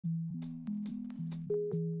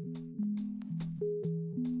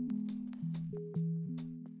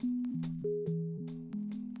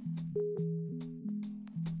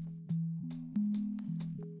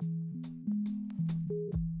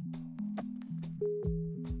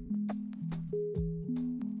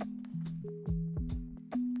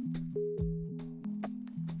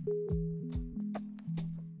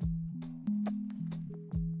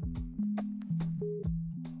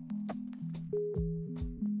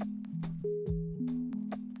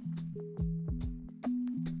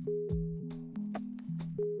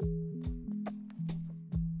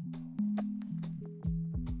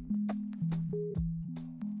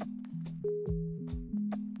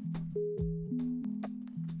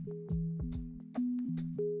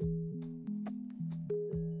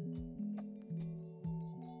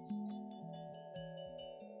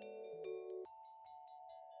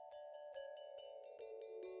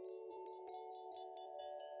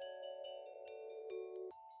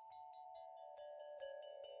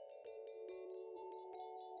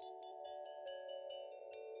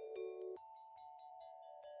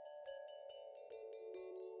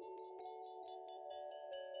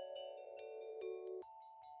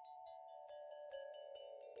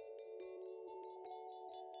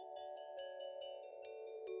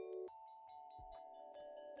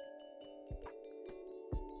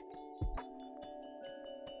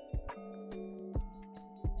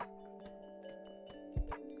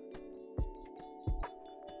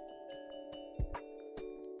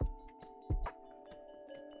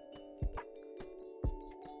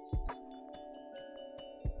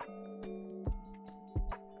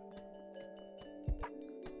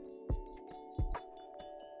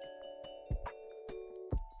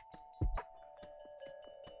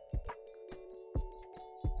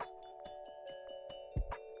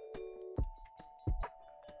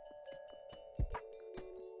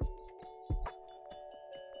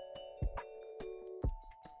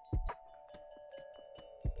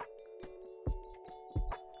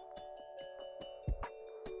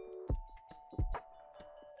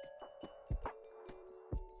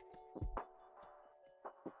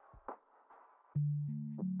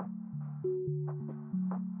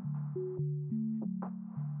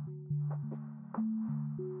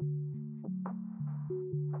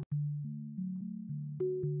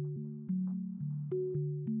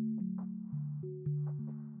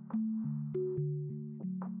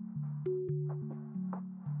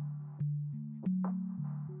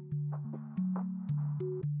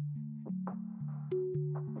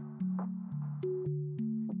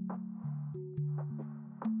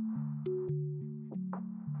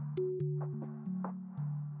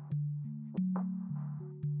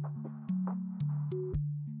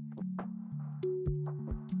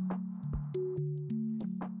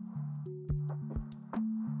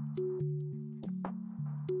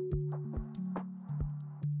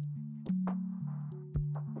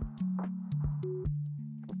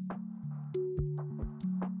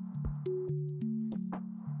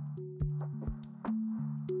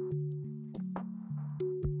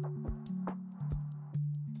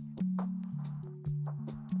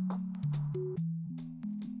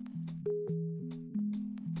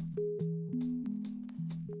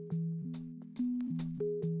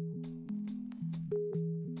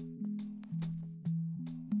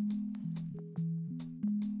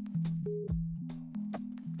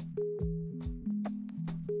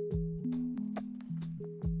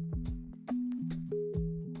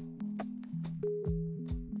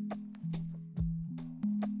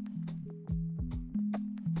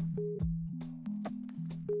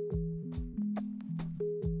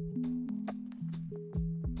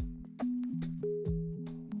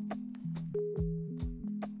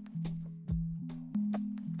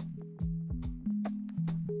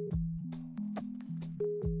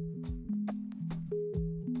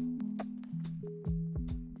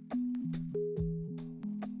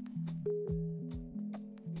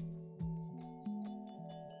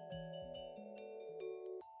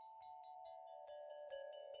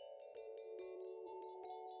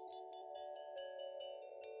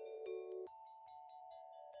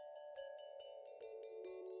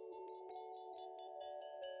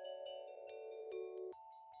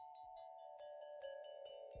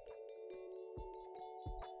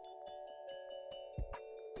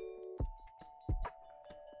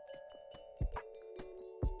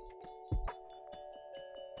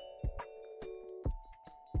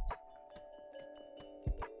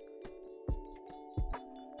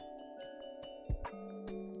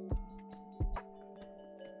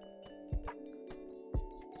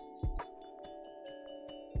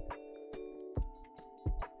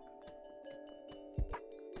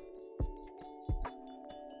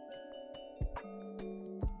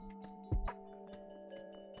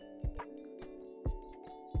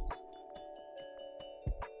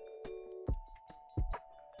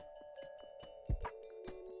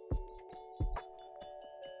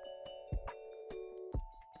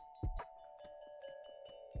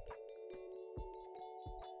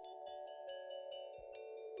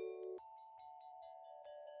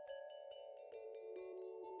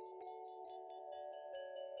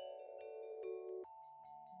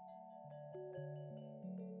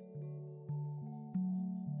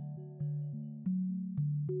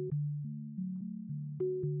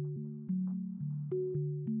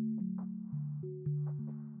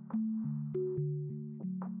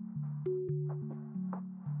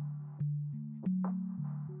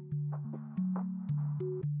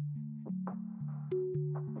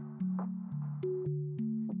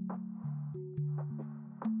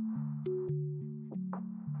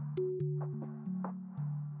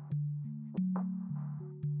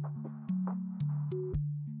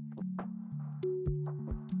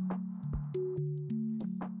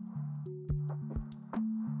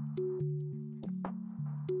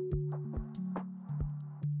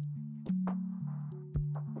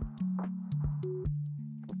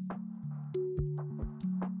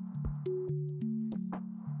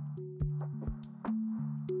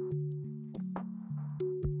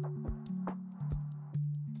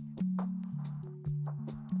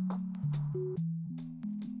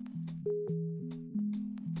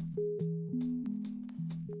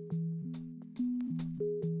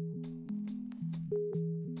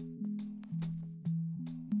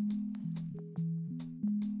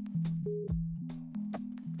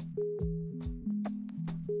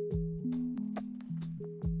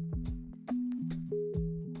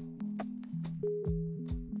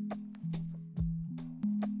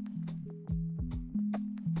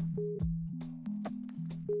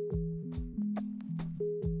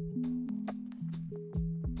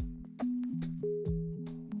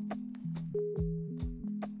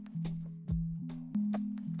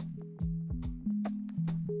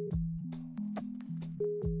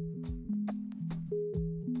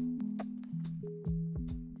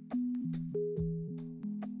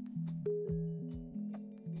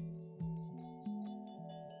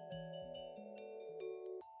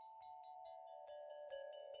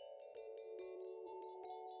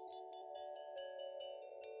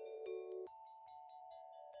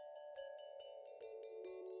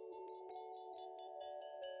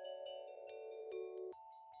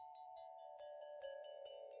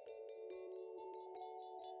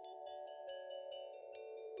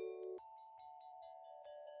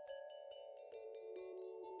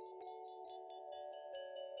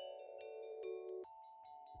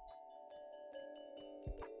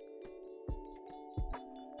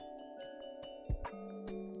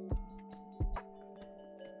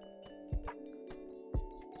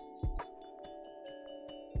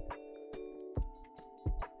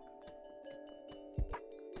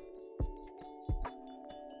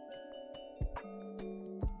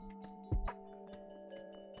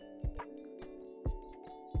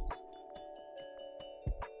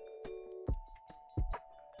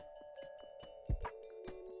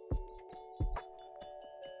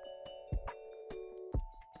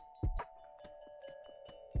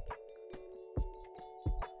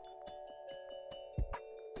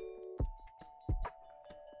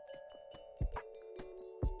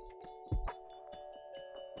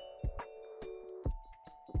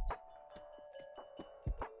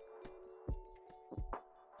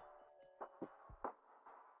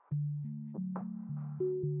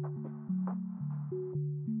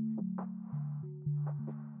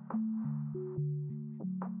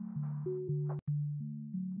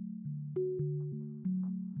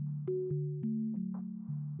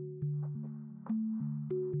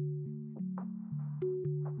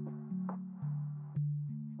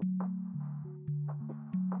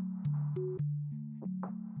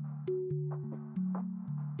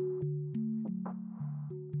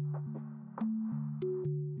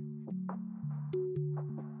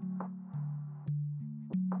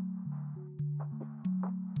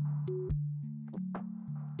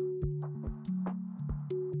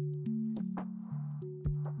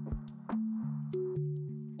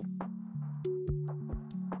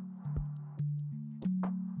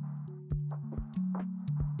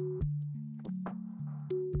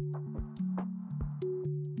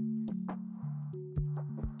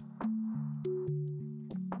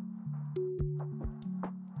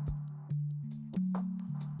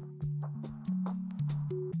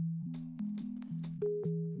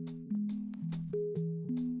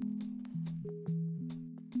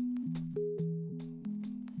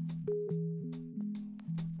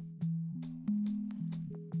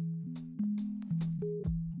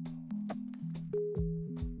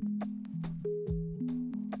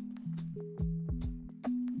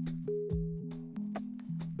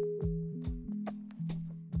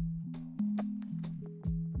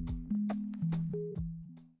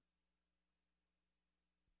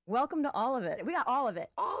Welcome to all of it. We got all of it.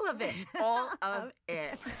 All of it. All of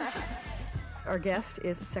it. Our guest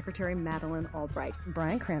is Secretary Madeleine Albright,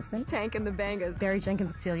 Bryan Cranston, Tank and the Bangas, Barry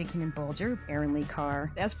Jenkins, Celia Keenan-Bolger, Aaron Lee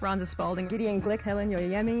Carr, Esperanza Spalding, Gideon Glick, Helen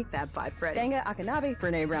Yoyemi, Fab Five Freddy, Benga Akanabe,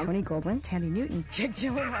 Brene Brown, Tony Goldwyn, Tandy Newton, Jake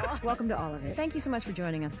Gyllenhaal. Welcome to all of it. Thank you so much for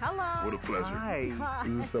joining us. Hello. What a pleasure. Hi.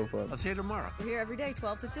 This is so fun. I'll see you tomorrow. We're here every day,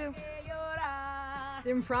 12 to 2.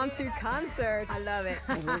 Impromptu concert. I love it.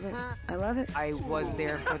 I love it. I love it. I was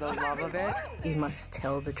there for the love of it. You must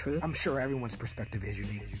tell the truth. I'm sure everyone's perspective is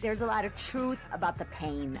unique. There's a lot of truth about the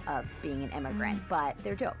pain of being an immigrant, but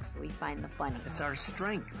they're jokes. We find the funny. It's our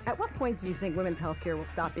strength. At what point do you think women's health care will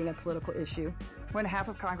stop being a political issue? When half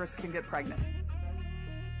of Congress can get pregnant.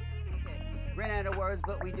 Ran out of words,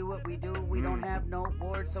 but we do what we do. We don't have no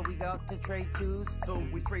board, so we got to trade twos. So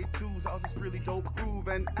we trade twos. I was this really dope groove,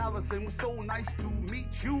 and Allison was so nice to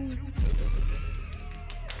meet you.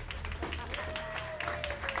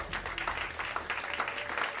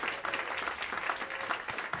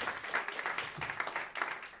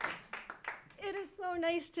 It is so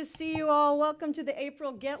nice to see you all. Welcome to the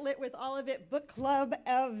April Get Lit with All of It Book Club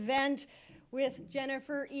event with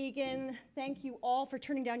Jennifer Egan. Thank you all for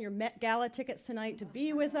turning down your Met Gala tickets tonight to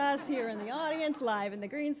be with us here in the audience, live in the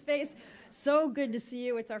green space. So good to see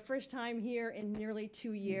you. It's our first time here in nearly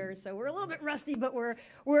 2 years, so we're a little bit rusty, but we're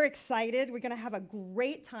excited. We're gonna have a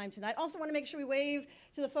great time tonight. Also wanna make sure we wave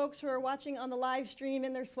to the folks who are watching on the live stream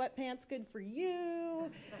in their sweatpants. Good for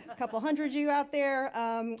you. A couple hundred of you out there.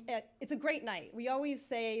 It's a great night. We always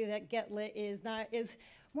say that Get Lit is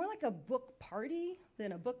more like a book party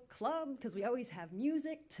than a book club, because we always have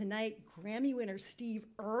music. Tonight, Grammy winner Steve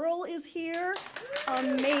Earle is here.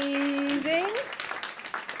 Amazing.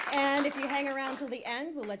 And if you hang around till the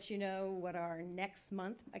end, we'll let you know what our next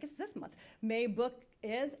month, I guess this month, May book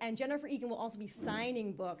is. And Jennifer Egan will also be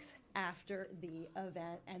signing books after the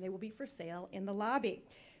event, and they will be for sale in the lobby.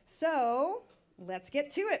 So, let's get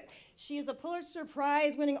to it. She is a Pulitzer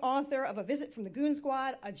Prize winning author of A Visit from the Goon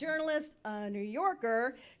Squad, a journalist, a New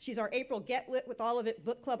Yorker. She's our April Get Lit with All of It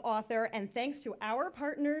book club author, and thanks to our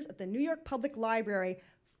partners at the New York Public Library,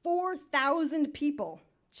 4,000 people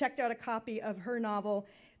checked out a copy of her novel,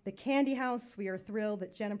 The Candy House. We are thrilled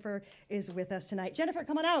that Jennifer is with us tonight. Jennifer,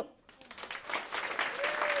 come on out.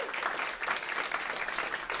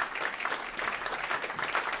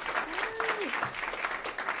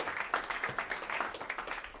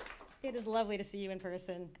 It is lovely to see you in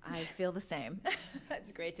person. I feel the same.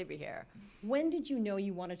 It's great to be here. When did you know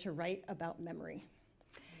you wanted to write about memory?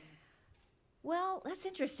 Well, that's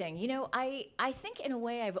interesting. You know, I think in a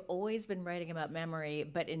way I've always been writing about memory,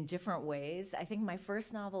 but in different ways. I think my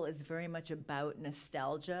first novel is very much about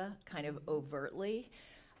nostalgia, kind of overtly.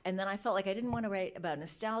 And then I felt like I didn't want to write about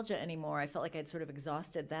nostalgia anymore. I felt like I'd sort of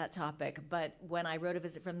exhausted that topic. But when I wrote A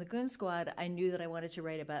Visit from the Goon Squad, I knew that I wanted to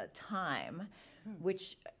write about time,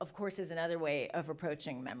 which, of course, is another way of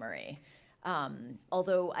approaching memory.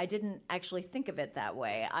 Although I didn't actually think of it that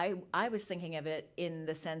way. I was thinking of it in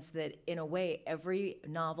the sense that, in a way, every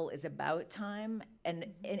novel is about time. And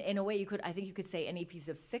in a way, I think you could say any piece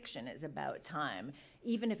of fiction is about time,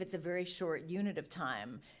 even if it's a very short unit of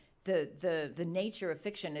time. The nature of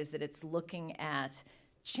fiction is that it's looking at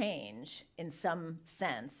change in some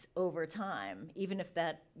sense over time, even if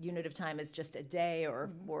that unit of time is just a day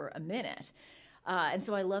or a minute. And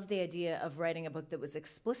so I love the idea of writing a book that was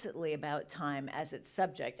explicitly about time as its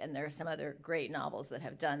subject, and there are some other great novels that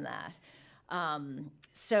have done that.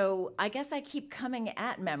 So I guess I keep coming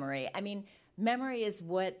at memory. I mean, memory is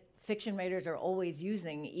what fiction writers are always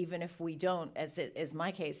using, even if we don't, as it is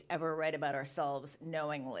my case, ever write about ourselves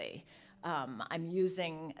knowingly. I'm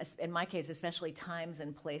using, in my case, especially times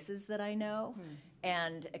and places that I know,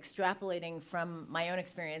 and extrapolating from my own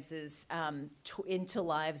experiences into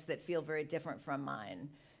lives that feel very different from mine,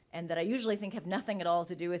 and that I usually think have nothing at all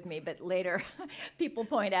to do with me, but later people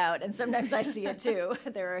point out, and sometimes I see it too.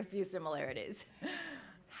 There are a few similarities.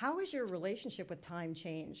 How has your relationship with time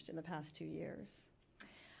changed in the past 2 years?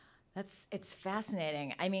 It's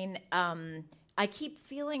fascinating. I mean, I keep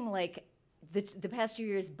feeling like the past 2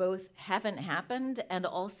 years both haven't happened, and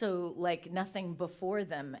also like nothing before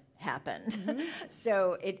them happened.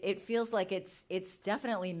 So it feels like it's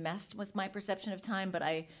definitely messed with my perception of time, but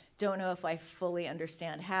I don't know if I fully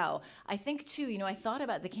understand how. I think too, you know, I thought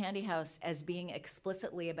about The Candy House as being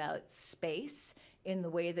explicitly about space in the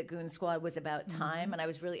way that Goon Squad was about time, and I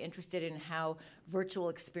was really interested in how virtual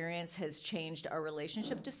experience has changed our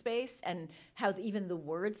relationship to space, and how even the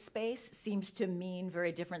word space seems to mean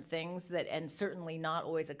very different things, and certainly not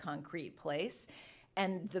always a concrete place.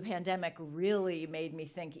 And the pandemic really made me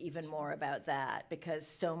think even more about that, because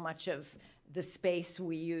so much of the space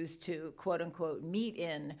we used to quote unquote meet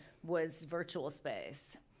in was virtual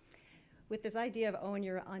space. With this idea of own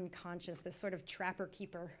your unconscious, this sort of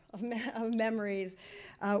trapper-keeper of memories,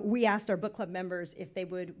 we asked our book club members if they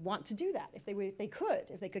would want to do that, if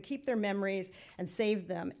they could keep their memories and save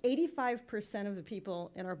them. 85% of the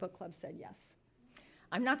people in our book club said yes.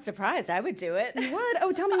 I'm not surprised. I would do it. You would?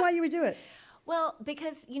 Oh, tell me why you would do it. Well,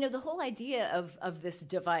 because, the whole idea of this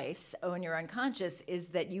device, Own Your Unconscious, is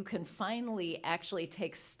that you can finally actually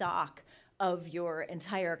take stock of your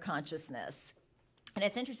entire consciousness. And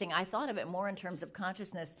it's interesting, I thought of it more in terms of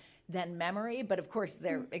consciousness than memory, but of course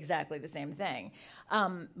they're exactly the same thing.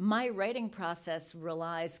 My writing process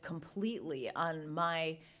relies completely on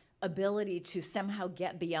my ability to somehow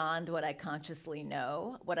get beyond what I consciously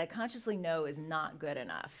know. What I consciously know is not good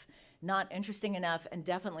enough, not interesting enough, and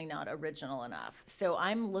definitely not original enough. So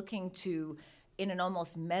I'm looking to, in an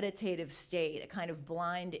almost meditative state, a kind of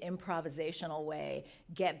blind improvisational way,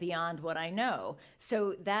 get beyond what I know.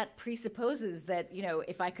 So that presupposes that,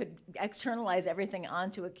 if I could externalize everything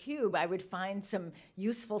onto a cube, I would find some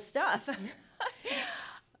useful stuff.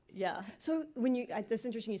 Yeah. So that's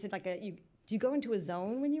interesting, you said do you go into a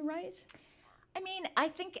zone when you write? I mean, I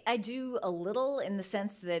think I do a little in the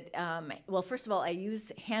sense that, well, first of all, I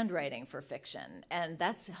use handwriting for fiction, and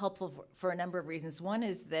that's helpful for a number of reasons. One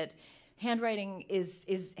is that handwriting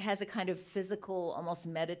has a kind of physical, almost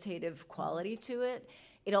meditative quality to it.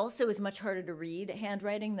 It also is much harder to read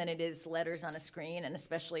handwriting than it is letters on a screen, and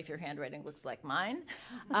especially if your handwriting looks like mine.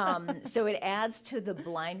 So it adds to the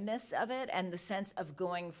blindness of it and the sense of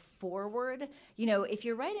going forward. If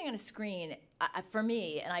you're writing on a screen, for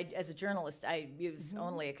me, and as a journalist, I use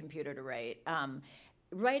only a computer to write.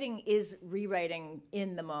 Writing is rewriting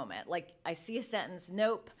in the moment. Like, I see a sentence,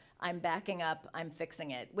 nope, I'm backing up, I'm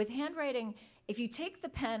fixing it. With handwriting, if you take the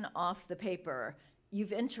pen off the paper,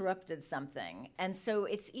 you've interrupted something. And so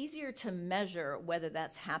it's easier to measure whether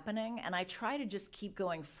that's happening, and I try to just keep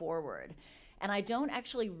going forward. And I don't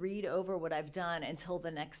actually read over what I've done until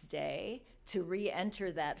the next day to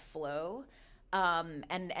re-enter that flow, and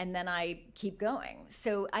then I keep going.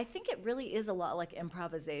 So I think it really is a lot like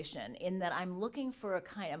improvisation in that I'm looking for a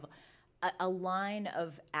kind of a line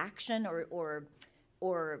of action or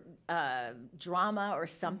drama or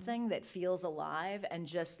something that feels alive, and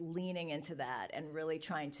just leaning into that and really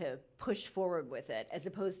trying to push forward with it as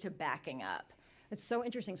opposed to backing up. It's so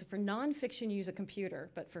interesting. So for nonfiction, you use a computer,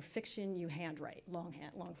 but for fiction, you handwrite, long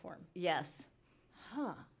form. Yes.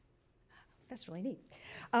 Huh. That's really neat.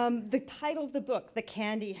 The title of the book, The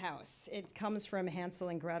Candy House, it comes from Hansel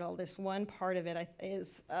and Gretel. This one part of it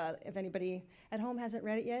is, if anybody at home hasn't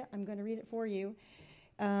read it yet, I'm going to read it for you.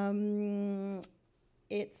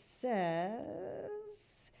 It says,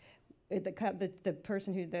 the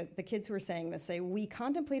person the kids who are saying this say, we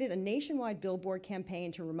contemplated a nationwide billboard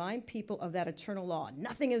campaign to remind people of that eternal law.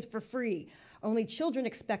 Nothing is for free. Only children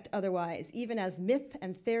expect otherwise, even as myth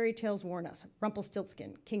and fairy tales warn us.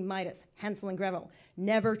 Rumpelstiltskin, King Midas, Hansel and Gretel.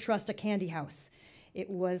 Never trust a candy house. It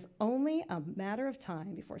was only a matter of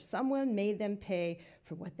time before someone made them pay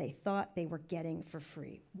for what they thought they were getting for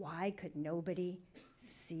free. Why could nobody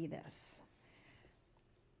see this?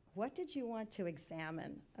 What did you want to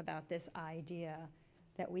examine about this idea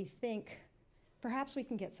that we think perhaps we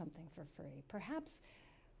can get something for free? Perhaps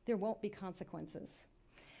there won't be consequences.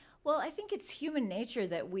 Well, I think it's human nature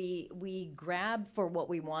that we grab for what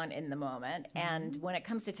we want in the moment. And when it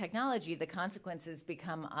comes to technology, the consequences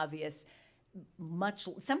become obvious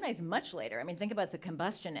sometimes much later. I mean, think about the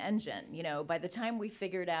combustion engine. By the time we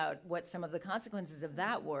figured out what some of the consequences of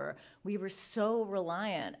that were, we were so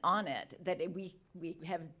reliant on it that we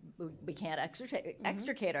can't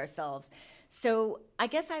extricate ourselves. So I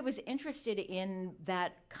guess I was interested in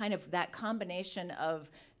that combination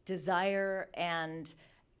of desire and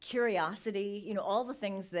curiosity, all the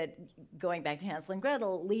things that, going back to Hansel and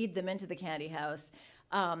Gretel, lead them into the candy house.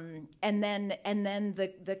 And then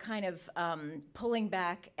the kind of pulling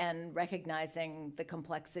back and recognizing the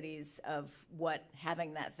complexities of what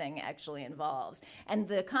having that thing actually involves. And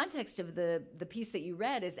the context of the piece that you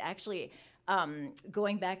read is actually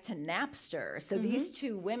going back to Napster. So these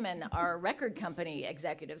two women are record company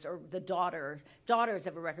executives, or the daughters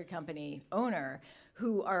of a record company owner,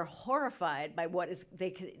 who are horrified by what they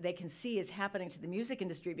can see is happening to the music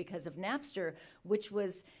industry because of Napster, which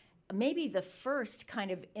was maybe the first kind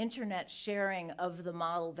of internet sharing of the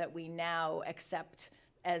model that we now accept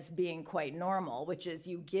as being quite normal, which is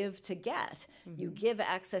you give to get. You give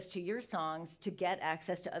access to your songs to get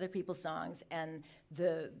access to other people's songs, and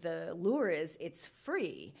the lure is it's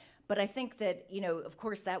free. But I think that, of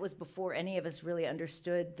course, that was before any of us really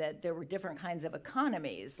understood that there were different kinds of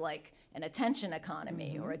economies, like an attention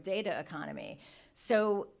economy or a data economy.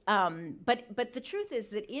 So, but the truth is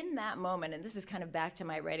that in that moment, and this is kind of back to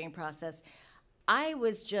my writing process, I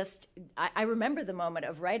remember the moment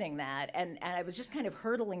of writing that, and I was just kind of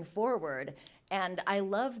hurtling forward. And I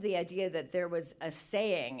loved the idea that there was a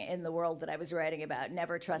saying in the world that I was writing about,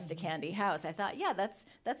 never trust a candy house. I thought, yeah,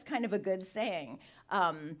 that's kind of a good saying.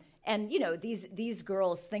 And these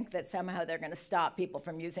girls think that somehow they're going to stop people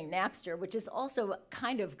from using Napster, which is also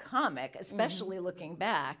kind of comic, especially looking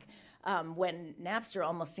back. When Napster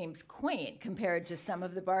almost seems quaint compared to some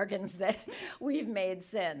of the bargains that we've made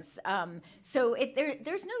since. So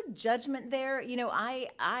there's no judgment there.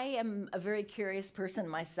 I am a very curious person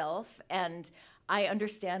myself, and I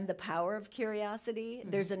understand the power of curiosity.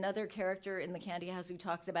 There's another character in The Candy House who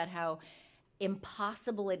talks about how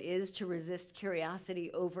impossible it is to resist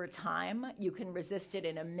curiosity over time. You can resist it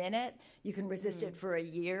in a minute, you can resist it for a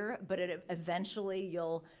year, but eventually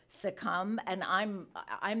you'll succumb. And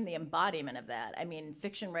I'm the embodiment of that. I mean,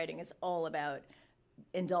 fiction writing is all about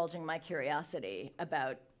indulging my curiosity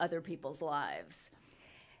about other people's lives.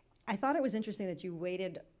 I thought it was interesting that you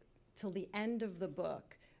waited till the end of the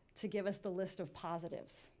book to give us the list of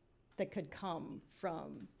positives that could come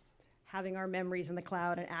from having our memories in the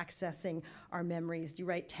cloud and accessing our memories. You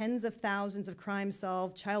write tens of thousands of crimes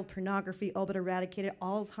solved, child pornography all but eradicated,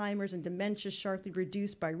 Alzheimer's and dementia sharply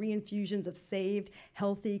reduced by reinfusions of saved,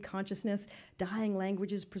 healthy consciousness, dying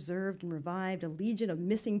languages preserved and revived, a legion of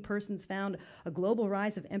missing persons found, a global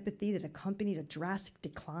rise of empathy that accompanied a drastic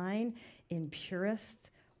decline in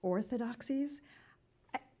purist orthodoxies.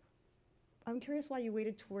 I'm curious why you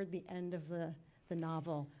waited toward the end of the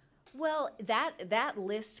novel. Well, that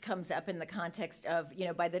list comes up in the context of,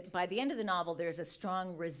 by the end of the novel, there's a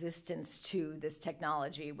strong resistance to this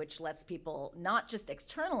technology, which lets people not just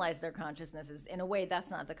externalize their consciousnesses. In a way, that's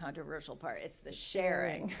not the controversial part. It's the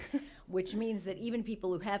sharing, which means that even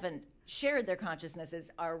people who haven't shared their consciousnesses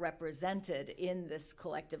are represented in this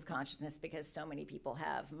collective consciousness because so many people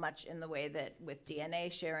have, much in the way that with DNA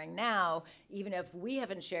sharing now, even if we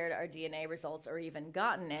haven't shared our DNA results or even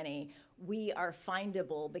gotten any, we are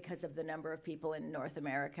findable because of the number of people in North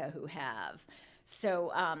America who have.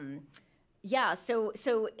 So,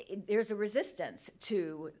 so there's a resistance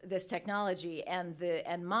to this technology, and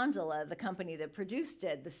Mandela, the company that produced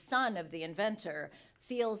it, the son of the inventor,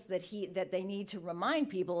 feels that they need to remind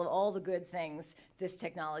people of all the good things this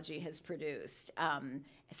technology has produced.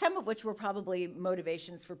 Some of which were probably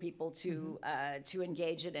motivations for people to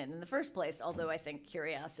engage it in the first place, although I think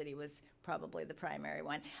curiosity was probably the primary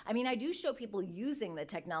one. I mean, I do show people using the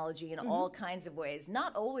technology in all kinds of ways,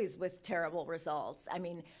 not always with terrible results. I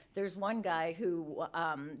mean, there's one guy who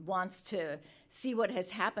wants to see what has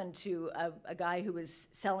happened to a guy who was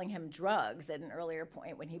selling him drugs at an earlier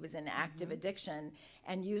point when he was in active addiction,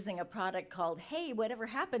 and using a product called Hey, Whatever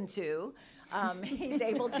Happened To, he's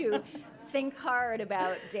able to think hard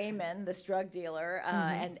about Damon, this drug dealer,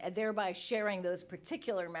 and thereby sharing those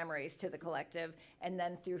particular memories to the collective. And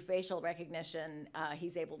then through facial recognition,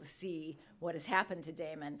 he's able to see what has happened to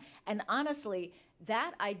Damon. And honestly,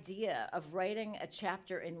 that idea of writing a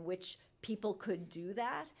chapter in which people could do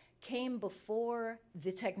that came before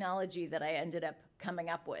the technology that I ended up coming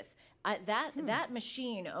up with. That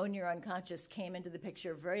machine, Own Your Unconscious, came into the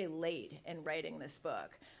picture very late in writing this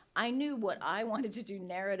book. I knew what I wanted to do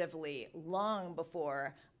narratively long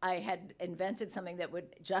before I had invented something that would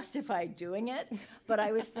justify doing it. But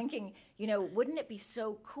I was thinking, wouldn't it be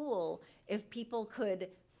so cool if people could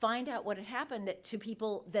find out what had happened to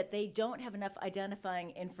people that they don't have enough identifying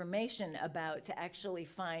information about to actually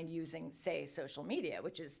find using, say, social media,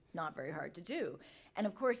 which is not very hard to do. And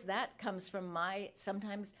of course, that comes from my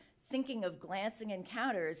sometimes thinking of glancing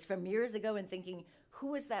encounters from years ago and thinking,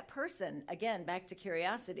 who is that person? Again, back to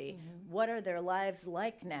curiosity. What are their lives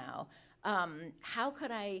like now? How could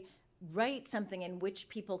I write something in which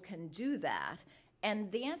people can do that?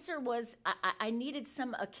 And the answer was I needed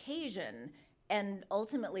some occasion. And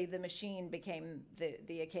ultimately, the machine became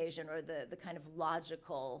the occasion, or the kind of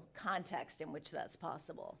logical context in which that's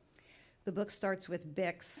possible. The book starts with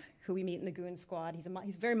Bix, who we meet in the Goon Squad. He's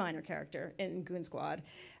a very minor character in Goon Squad.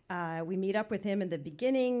 We meet up with him in the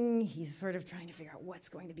beginning. He's sort of trying to figure out what's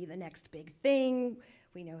going to be the next big thing.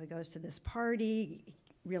 We know he goes to this party, he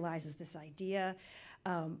realizes this idea.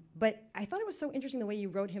 But I thought it was so interesting the way you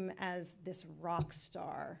wrote him as this rock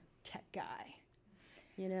star tech guy.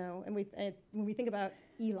 And when we think about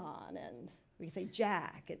Elon, and we say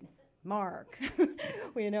Jack and Mark.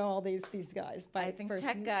 We know all these guys. I think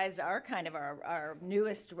tech guys are kind of our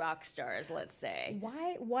newest rock stars, let's say.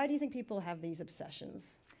 Why do you think people have these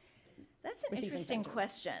obsessions? That's an interesting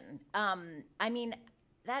question. I mean,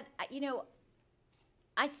 that,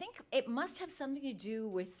 I think it must have something to do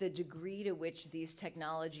with the degree to which these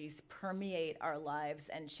technologies permeate our lives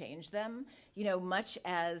and change them. Much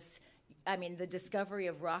as, the discovery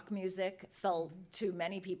of rock music felt to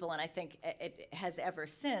many people, and I think it has ever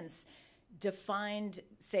since, defined,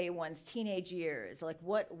 say, one's teenage years. Like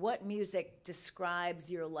what music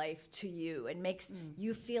describes your life to you and makes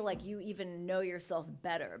you feel like you even know yourself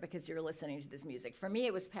better because you're listening to this music. For me,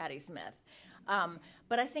 it was Patti Smith.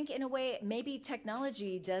 But I think in a way, maybe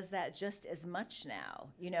technology does that just as much now.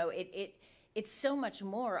 It's so much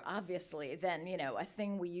more, obviously, than a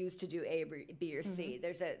thing we use to do A, B, or C.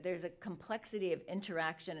 There's a complexity of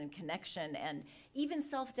interaction and connection and even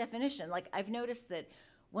self-definition. Like I've noticed that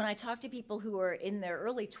when I talk to people who are in their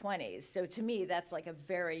early 20s, so to me that's like a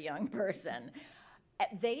very young person,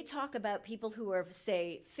 they talk about people who are,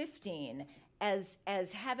 say, 15 as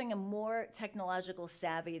having a more technological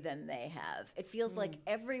savvy than they have. It feels like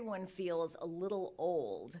everyone feels a little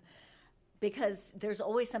old because there's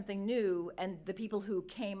always something new, and the people who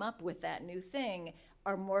came up with that new thing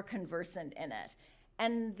are more conversant in it.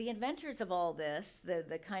 And the inventors of all this,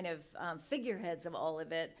 the kind of figureheads of all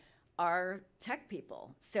of it, are tech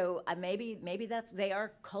people. So maybe they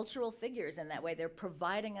are cultural figures in that way. They're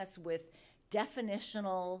providing us with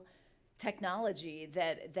definitional technology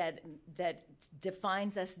that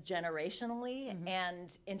defines us generationally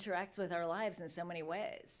and interacts with our lives in so many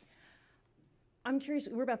ways. I'm curious,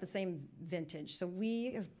 we're about the same vintage. So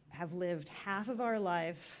we have lived half of our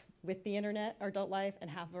life with the internet, our adult life, and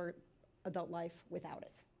half of our adult life without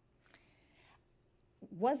it.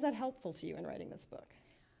 Was that helpful to you in writing this book?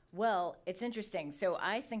 Well, it's interesting. So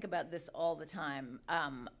I think about this all the time.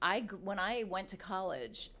 When I went to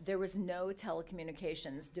college, there was no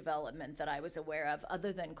telecommunications development that I was aware of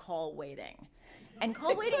other than call waiting. And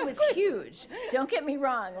call waiting was huge. Don't get me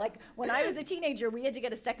wrong. Like when I was a teenager, we had to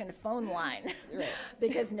get a second phone line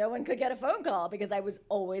because no one could get a phone call because I was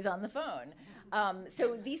always on the phone.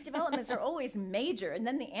 So these developments are always major. And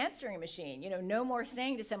then the answering machine, no more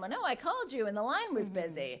saying to someone, "Oh, I called you and the line was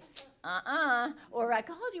busy." Or I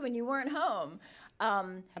called you and you weren't home.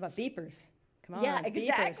 How about beepers? Come on, yeah,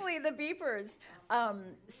 exactly, the beepers.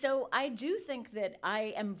 So I do think that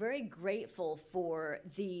I am very grateful for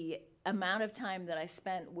the amount of time that I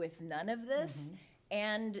spent with none of this.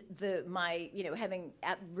 And my having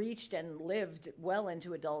reached and lived well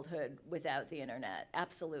into adulthood without the internet.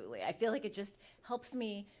 Absolutely. I feel like it just helps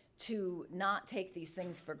me to not take these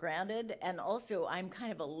things for granted. And also, I'm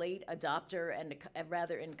kind of a late adopter and a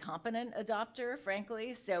rather incompetent adopter,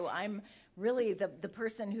 frankly. So I'm really the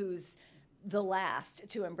person who's the last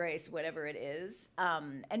to embrace whatever it is.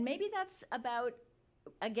 And maybe that's about,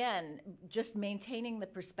 again, just maintaining the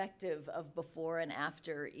perspective of before and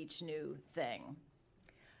after each new thing.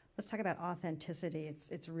 Let's talk about authenticity.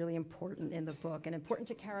 It's really important in the book and important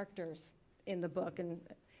to characters in the book, and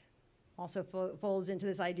also folds into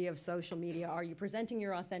this idea of social media. Are you presenting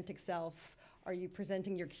your authentic self? Are you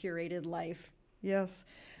presenting your curated life? Yes.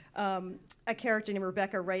 A character named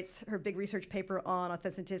Rebecca writes her big research paper on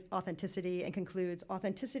authenticity and concludes,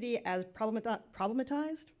 authenticity as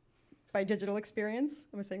problematized by digital experience.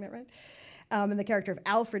 Am I saying that right? And the character of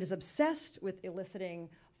Alfred is obsessed with eliciting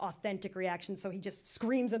authentic reactions, so he just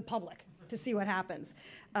screams in public to see what happens.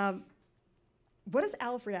 What is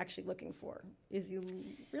Alfred actually looking for? Is he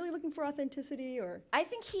really looking for authenticity, or? I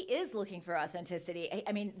think he is looking for authenticity.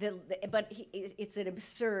 I mean, it's an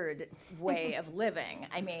absurd way of living.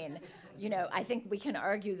 I mean, I think we can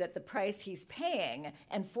argue that the price he's paying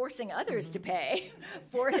and forcing others to pay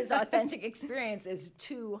for his authentic experience is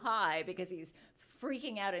too high because he's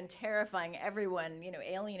freaking out and terrifying everyone,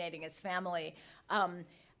 alienating his family.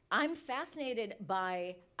 I'm fascinated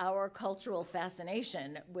by our cultural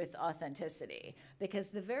fascination with authenticity because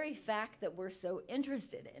the very fact that we're so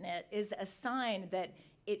interested in it is a sign that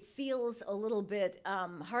it feels a little bit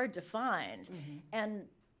hard to find. And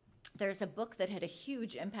there's a book that had a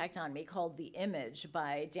huge impact on me called The Image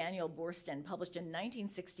by Daniel Boorstin, published in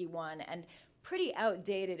 1961 and pretty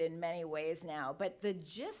outdated in many ways now. But the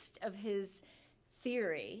gist of his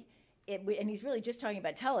theory, and he's really just talking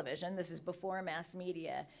about television, this is before mass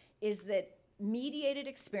media, is that mediated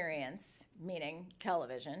experience, meaning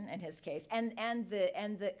television in his case, and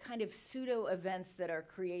the kind of pseudo events that are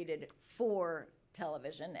created for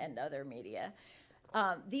television and other media,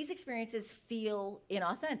 these experiences feel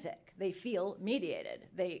inauthentic. They feel mediated.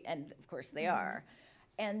 And of course they are.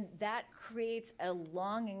 And that creates a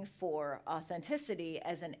longing for authenticity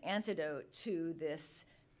as an antidote to this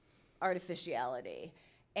artificiality.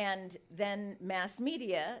 And then mass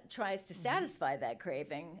media tries to satisfy that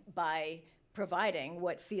craving by providing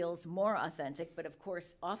what feels more authentic, but of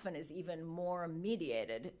course often is even more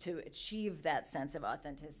mediated to achieve that sense of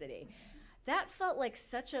authenticity. That felt like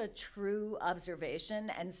such a true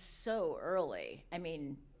observation and so early. I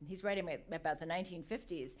mean, he's writing about the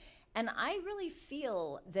 1950s. And I really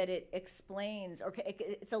feel that it explains, or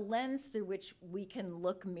it's a lens through which we can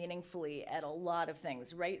look meaningfully at a lot of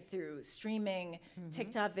things, right through streaming,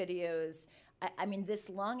 TikTok videos. I mean, this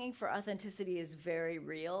longing for authenticity is very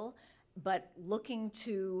real, but looking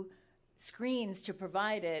to screens to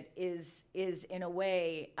provide it is in a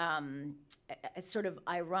way, it's sort of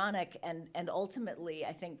ironic and ultimately,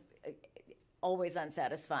 I think, always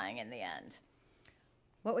unsatisfying in the end.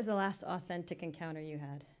 What was the last authentic encounter you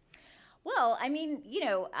had? Well, I mean, you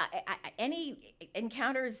know, any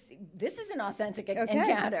encounters, this is an authentic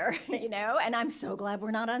encounter, you know, and I'm so glad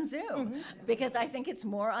we're not on Zoom because I think it's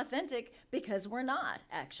more authentic because we're not,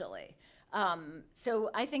 actually.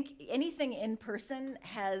 So I think anything in person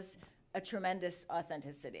has a tremendous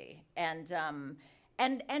authenticity. And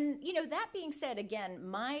you know, that being said, again,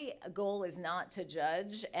 my goal is not to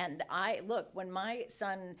judge. And look, when my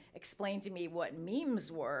son explained to me what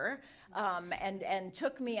memes were, and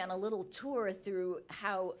took me on a little tour through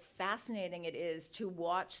how fascinating it is to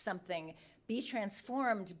watch something be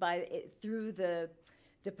transformed through the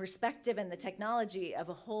perspective and the technology of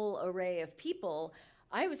a whole array of people,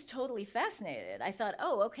 I was totally fascinated. I thought,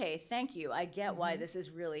 oh, okay, thank you. I get why this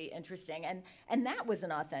is really interesting. And that was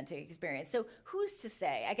an authentic experience. So who's to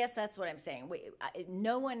say? I guess that's what I'm saying.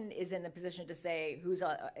 No one is in the position to say whose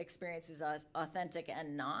experience is authentic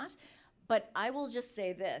and not. But I will just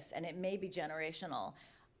say this, and it may be generational.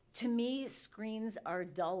 To me, screens are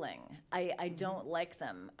dulling. I don't like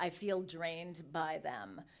them. I feel drained by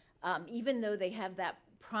them. Even though they have that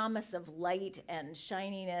promise of light and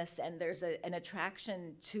shininess and there's an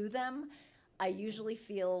attraction to them, I usually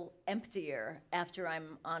feel emptier after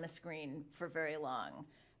I'm on a screen for very long.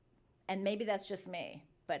 And maybe that's just me,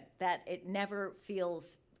 but that it never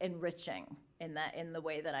feels enriching in the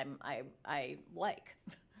way that I like.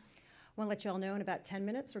 I want to let you all know in about 10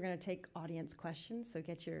 minutes we're going to take audience questions, so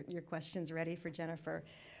get your questions ready for Jennifer.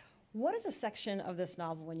 What is a section of this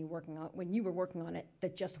novel when you were working on it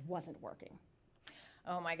that just wasn't working?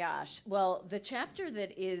 Oh my gosh. Well, the chapter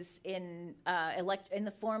that is in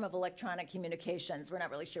the form of electronic communications, we're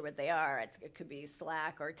not really sure what they are. It could be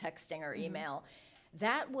Slack or texting or email.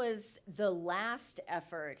 That was the last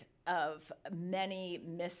effort of many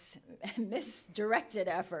misdirected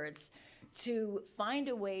efforts to find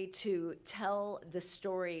a way to tell the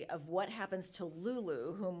story of what happens to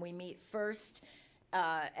Lulu, whom we meet first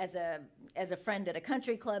as a friend at a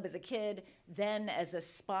country club as a kid, then as a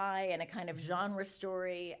spy in a kind of genre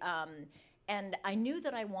story. And I knew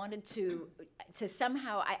that I wanted to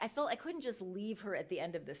somehow, I felt I couldn't just leave her at the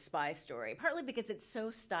end of this spy story, partly because it's so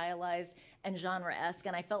stylized and genre-esque,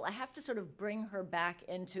 and I felt I have to sort of bring her back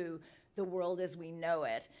into the world as we know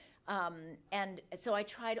it. And so I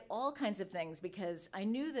tried all kinds of things because I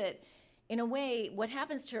knew that in a way, what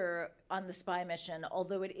happens to her on the spy mission,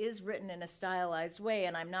 although it is written in a stylized way,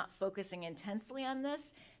 and I'm not focusing intensely on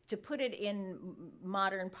this, to put it in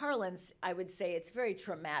modern parlance, I would say it's very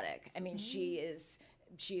traumatic. I mean, she is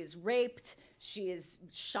raped, she is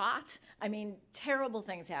shot. I mean, terrible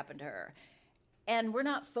things happen to her. And we're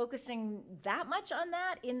not focusing that much on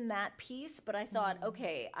that in that piece, but I thought,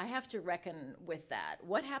 okay, I have to reckon with that.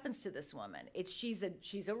 What happens to this woman? She's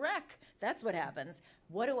a wreck. That's what happens.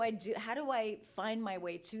 What do I do? How do I find my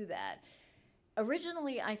way to that?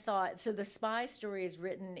 Originally, I thought, so the spy story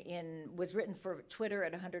was written for Twitter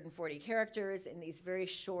at 140 characters in these very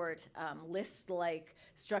short list-like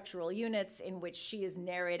structural units in which she is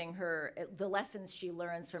narrating the lessons she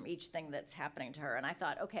learns from each thing that's happening to her. And I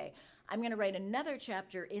thought, okay, I'm going to write another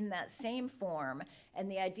chapter in that same form,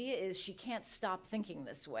 and the idea is she can't stop thinking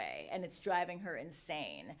this way, and it's driving her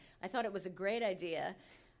insane. I thought it was a great idea,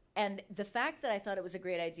 and the fact that I thought it was a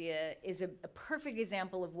great idea is a perfect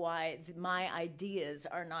example of why my ideas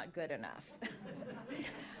are not good enough.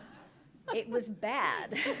 It was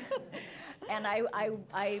bad. And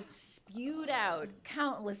I spewed out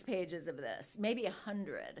countless pages of this, maybe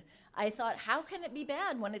 100. I thought, how can it be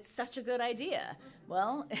bad when it's such a good idea?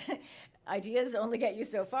 Well, ideas only get you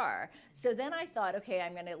so far. So then I thought, okay,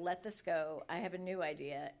 I'm going to let this go. I have a new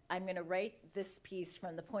idea. I'm going to write this piece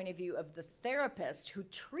from the point of view of the therapist who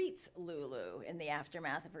treats Lulu in the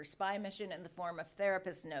aftermath of her spy mission in the form of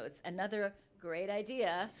therapist notes. Another great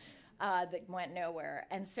idea. that went nowhere.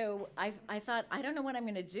 And so I thought, I don't know what I'm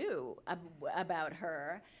going to do about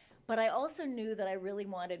her. But I also knew that I really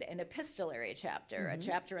wanted an epistolary chapter, a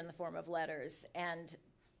chapter in the form of letters. And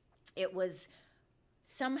it was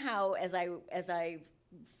somehow, as I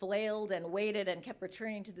flailed and waited and kept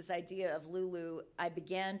returning to this idea of Lulu, I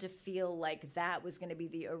began to feel like that was going to be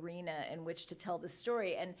the arena in which to tell the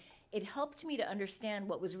story. And it helped me to understand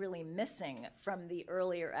what was really missing from the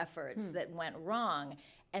earlier efforts that went wrong,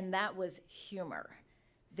 and that was humor.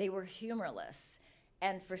 They were humorless.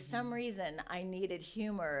 And for some reason, I needed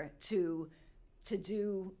humor to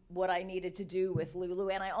do what I needed to do with Lulu.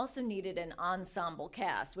 And I also needed an ensemble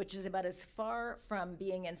cast, which is about as far from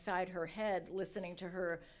being inside her head, listening to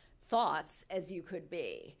her thoughts as you could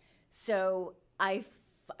be. So I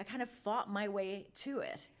kind of fought my way to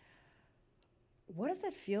it. What does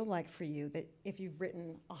that feel like for you, that if you've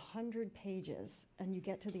written 100 pages and you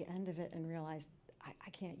get to the end of it and realize, I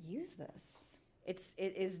can't use this?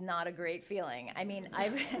 It is not a great feeling. I mean,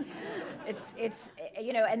 it's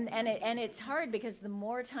you know, and it's hard because the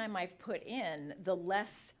more time I've put in, the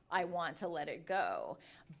less I want to let it go.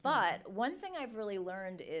 But one thing I've really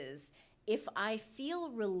learned is if I feel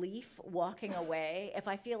relief walking away, if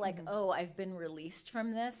I feel like, oh, I've been released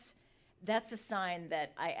from this, that's a sign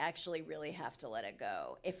that I actually really have to let it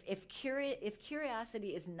go. If curiosity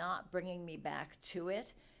is not bringing me back to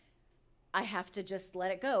it, I have to just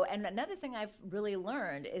let it go. And another thing I've really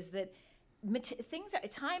learned is that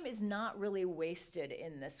time is not really wasted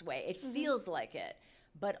in this way. It feels like it,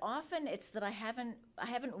 but often it's that I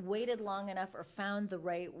haven't waited long enough or found the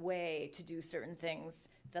right way to do certain things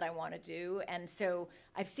that I want to do. And so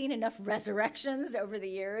I've seen enough resurrections over the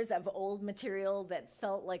years of old material that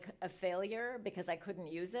felt like a failure because I couldn't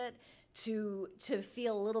use it, to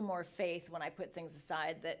feel a little more faith when I put things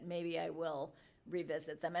aside that maybe I will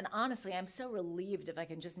revisit them. And honestly, I'm so relieved if I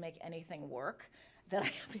can just make anything work that I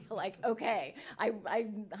feel like, okay, I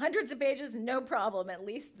hundreds of pages, no problem. At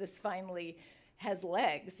least this finally has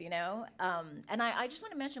legs, you know? And I just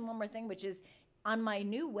want to mention one more thing, which is on my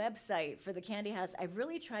new website for the Candy House, I've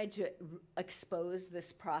really tried to expose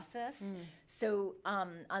this process. So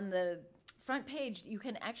on the front page, you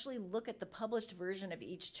can actually look at the published version of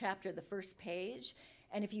each chapter, the first page.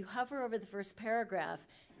 And if you hover over the first paragraph,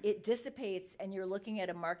 it dissipates and you're looking at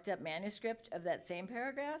a marked up manuscript of that same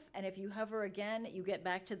paragraph. And if you hover again, you get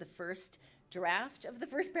back to the first draft of the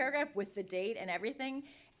first paragraph with the date and everything.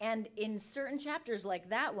 And in certain chapters like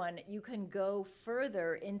that one, you can go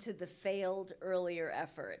further into the failed earlier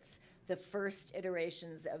efforts, the first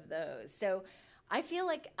iterations of those. So I feel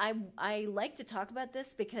like I like to talk about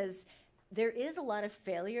this because there is a lot of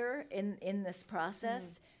failure in this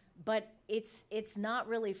process. But it's not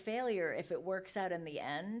really failure if it works out in the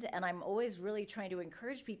end. And I'm always really trying to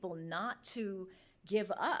encourage people not to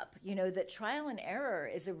give up, you know, that trial and error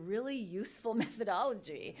is a really useful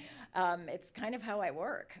methodology. It's kind of how I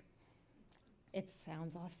work. It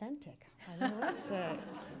sounds authentic. I like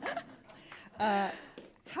it.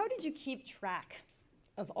 How did you keep track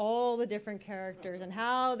of all the different characters and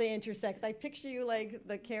how they intersect? I picture you like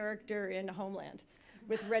the character in Homeland,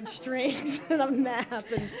 with red strings and a map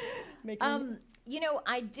and making. You know,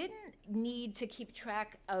 I didn't need to keep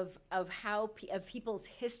track of people's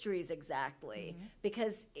histories exactly,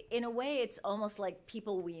 because in a way it's almost like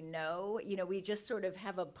people we know. You know, we just sort of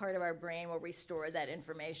have a part of our brain where we store that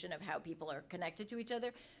information of how people are connected to each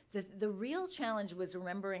other. The real challenge was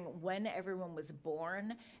remembering when everyone was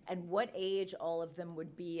born and what age all of them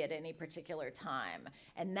would be at any particular time.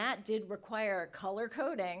 And that did require color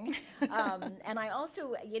coding. And I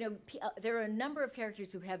also, you know, there are a number of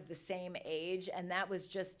characters who have the same age, and that was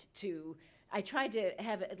just I tried to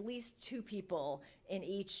have at least two people in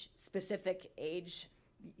each specific age,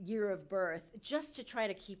 year of birth, just to try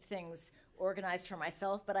to keep things organized for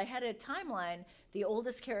myself. But I had a timeline. The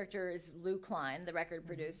oldest character is Lou Klein, the record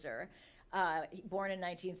producer, born in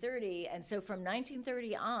 1930. And so from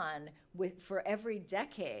 1930 on, for every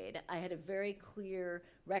decade, I had a very clear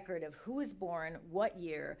record of who was born, what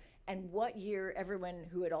year everyone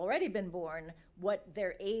who had already been born, what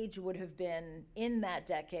their age would have been in that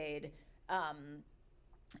decade.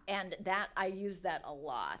 And that I used that a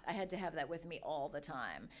lot. I had to have that with me all the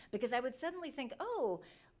time, because I would suddenly think, oh,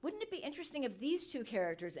 wouldn't it be interesting if these two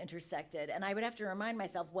characters intersected? And I would have to remind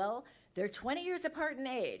myself, well, they're 20 years apart in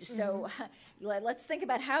age, so let's think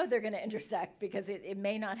about how they're going to intersect, because it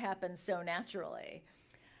may not happen so naturally.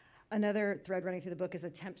 Another thread running through the book is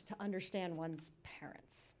attempt to understand one's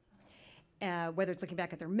parents. Whether it's looking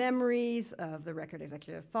back at their memories of the record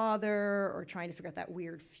executive father, or trying to figure out that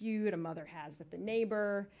weird feud a mother has with the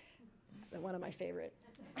neighbor. One of my favorite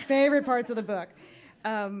parts of the book.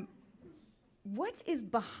 What is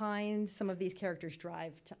behind some of these characters'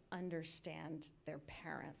 drive to understand their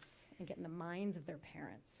parents and get in the minds of their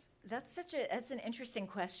parents? That's an interesting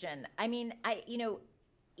question. I mean,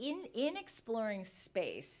 in exploring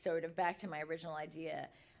space, sort of back to my original idea,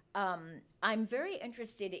 I'm very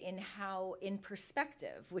interested in how, in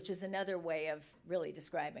perspective, which is another way of really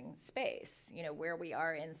describing space, where we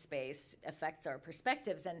are in space affects our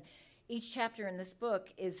perspectives. And each chapter in this book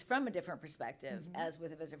is from a different perspective, as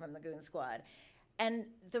with A Visit from the Goon Squad. And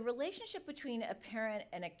the relationship between a parent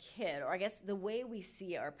and a kid, or I guess the way we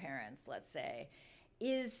see our parents, let's say,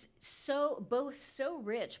 is both so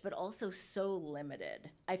rich, but also so limited.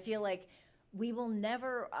 I feel like we will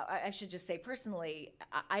never, I should just say personally,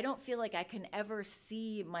 I don't feel like I can ever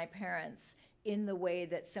see my parents in the way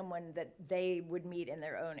that someone that they would meet in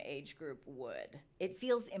their own age group would. It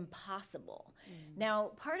feels impossible.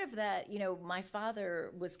 Now, part of that, my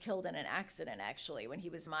father was killed in an accident, actually, when he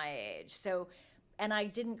was my age. And I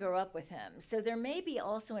didn't grow up with him. So there may be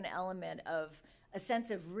also an element of a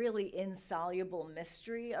sense of really insoluble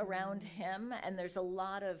mystery around him. And there's a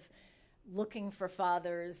lot of looking for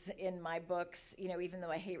fathers in my books, even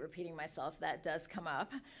though I hate repeating myself, that does come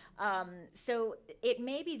up. So it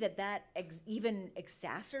may be that even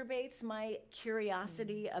exacerbates my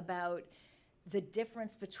curiosity about the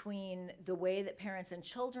difference between the way that parents and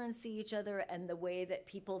children see each other and the way that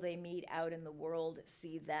people they meet out in the world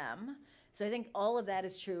see them. So I think all of that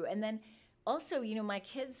is true. And then also, my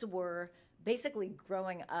kids were basically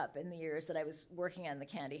growing up in the years that I was working on the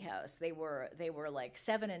Candy House. They were like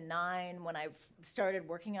 7 and 9 when I started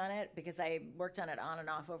working on it, because I worked on it on and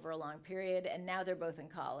off over a long period, and now they're both in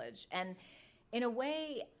college. And in a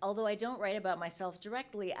way, although I don't write about myself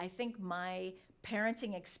directly, I think my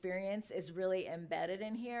parenting experience is really embedded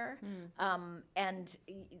in here. And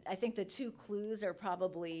I think the two clues are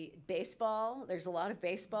probably baseball. There's a lot of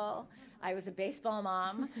baseball. I was a baseball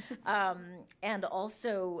mom. And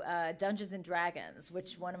also Dungeons and Dragons,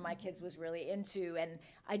 which one of my kids was really into. And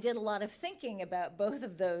I did a lot of thinking about both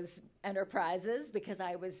of those enterprises because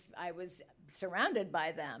I was surrounded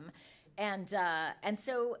by them. And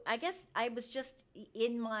so I guess I was just,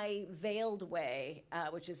 in my veiled way,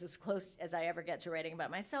 which is as close as I ever get to writing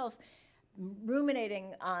about myself,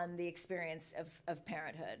 ruminating on the experience of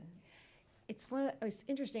parenthood. It's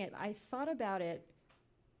interesting. I thought about it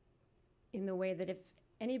in the way that if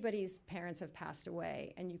anybody's parents have passed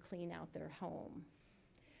away and you clean out their home,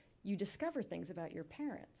 you discover things about your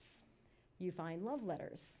parents. You find love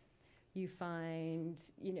letters. You find,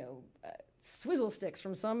 swizzle sticks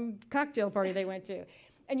from some cocktail party they went to.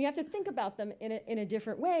 And you have to think about them in a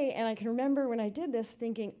different way. And I can remember when I did this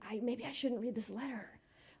thinking, maybe I shouldn't read this letter.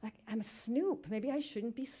 Like, I'm a snoop. Maybe I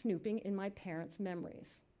shouldn't be snooping in my parents'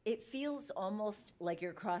 memories. It feels almost like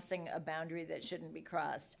you're crossing a boundary that shouldn't be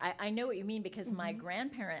crossed. I know what you mean, because my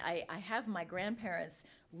grandparent, I have my grandparents'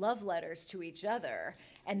 love letters to each other,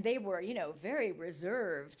 and they were, very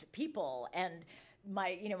reserved people. And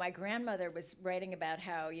my grandmother was writing about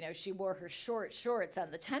how, she wore her short shorts on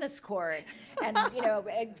the tennis court, and,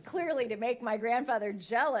 and clearly to make my grandfather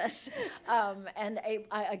jealous. And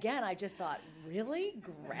I just thought, really,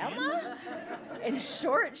 Grandma? In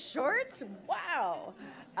short shorts? Wow.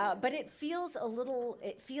 But it feels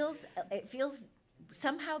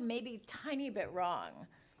somehow maybe tiny bit wrong.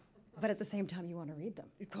 But at the same time, you want to read them.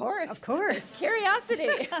 Of course. Of course.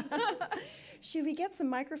 Curiosity. Should we get some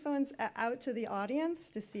microphones out to the audience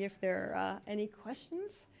to see if there are any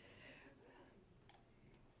questions?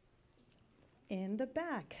 In the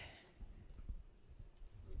back.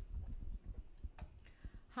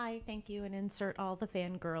 Hi, thank you, and insert all the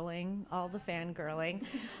fangirling.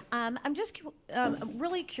 I'm just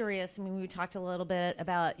really curious. I mean, you've talked a little bit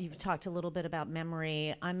about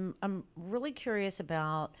memory. I'm really curious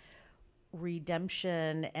about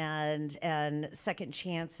redemption and second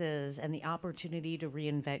chances and the opportunity to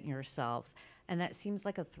reinvent yourself. And that seems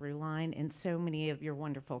like a through line in so many of your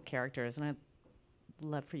wonderful characters. And I'd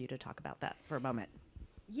love for you to talk about that for a moment.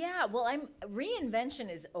 Yeah, well, reinvention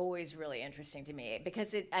is always really interesting to me,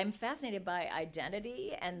 because I'm fascinated by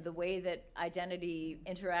identity and the way that identity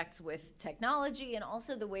interacts with technology, and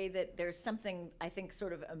also the way that there's something, I think,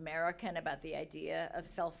 sort of American about the idea of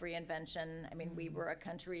self-reinvention. I mean, we were a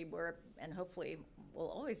country where, and hopefully will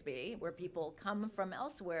always be, where people come from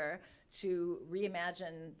elsewhere to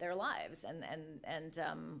reimagine their lives and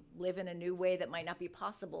live in a new way that might not be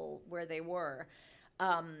possible where they were.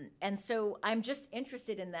 And so I'm just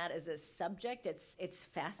interested in that as a subject. It's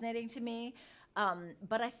fascinating to me.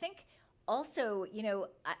 But I think also,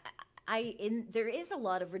 there is a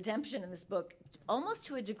lot of redemption in this book, almost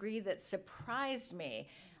to a degree that surprised me.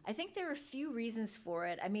 I think there are a few reasons for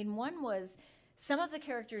it. I mean, one was some of the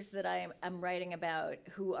characters that I'm writing about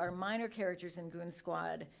who are minor characters in Goon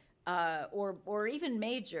Squad, or even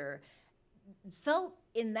major, felt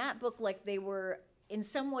in that book like they were in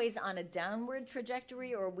some ways on a downward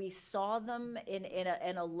trajectory, or we saw them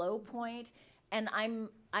in a low point. And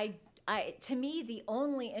to me, the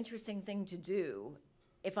only interesting thing to do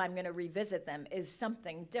if I'm going to revisit them is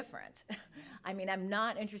something different. I mean, I'm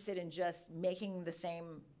not interested in just making the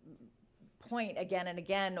same point again and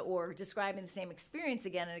again, or describing the same experience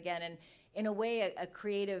again and again. And in a way, a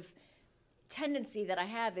creative tendency that I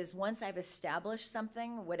have is once I've established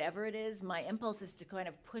something, whatever it is, my impulse is to kind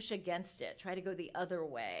of push against it, try to go the other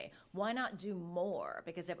way. Why not do more?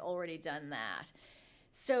 Because I've already done that.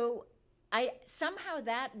 So somehow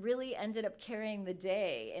that really ended up carrying the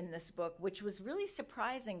day in this book, which was really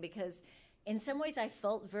surprising because in some ways I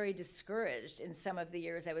felt very discouraged in some of the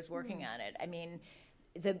years I was working on it. I mean,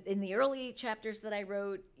 in the early chapters that I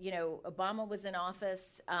wrote, you know, Obama was in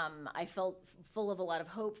office. I felt full of a lot of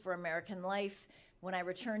hope for American life. When I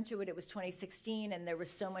returned to it, it was 2016, and there was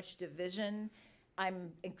so much division.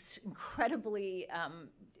 I'm incredibly,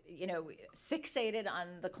 fixated on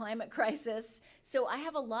the climate crisis. So I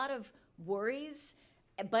have a lot of worries,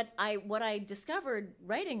 but what I discovered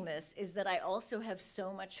writing this is that I also have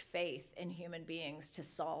so much faith in human beings to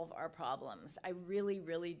solve our problems. I really,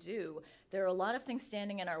 really do. There are a lot of things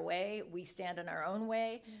standing in our way. We stand in our own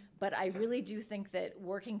way, but I really do think that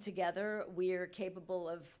working together, we are capable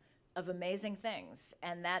of amazing things,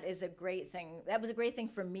 and that is a great thing. That was a great thing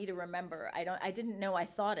for me to remember. I didn't know I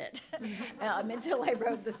thought it until I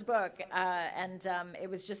wrote this book, and it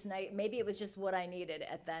was just nice. Maybe it was just what I needed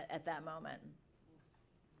at that moment.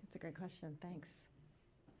 That's a great question. Thanks.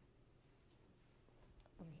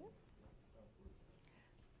 Over here,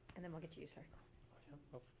 and then we'll get to you, sir.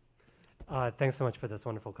 Thanks so much for this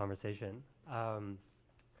wonderful conversation.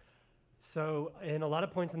 So, in a lot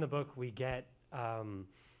of points in the book, we get.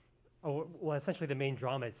 Essentially the main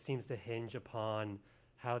drama, it seems to hinge upon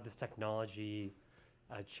how this technology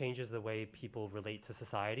changes the way people relate to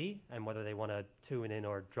society and whether they want to tune in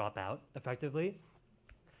or drop out effectively.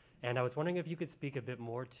 And I was wondering if you could speak a bit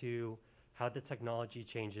more to how the technology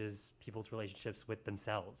changes people's relationships with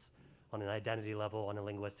themselves on an identity level, on a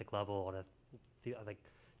linguistic level, on a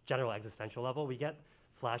general existential level. We get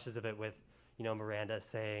flashes of it with, Miranda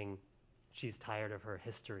saying she's tired of her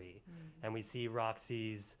history. And we see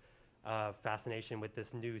Roxy's fascination with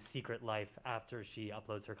this new secret life after she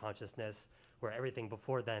uploads her consciousness, where everything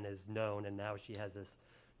before then is known, and now she has this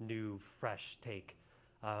new, fresh take.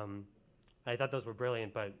 I thought those were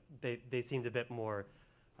brilliant, but they seemed a bit more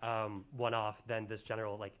one-off than this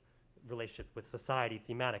general relationship with society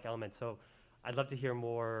thematic element. So I'd love to hear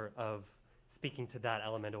more of speaking to that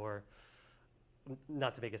element, or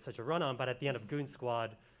not to make it such a run-on, but at the end of Goon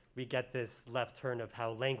Squad, we get this left turn of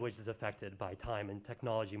how language is affected by time and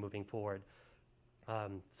technology moving forward.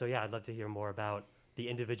 So yeah, I'd love to hear more about the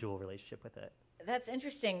individual relationship with it. That's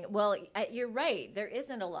interesting. Well, you're right. There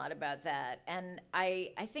isn't a lot about that. And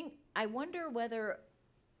I wonder whether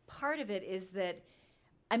part of it is that,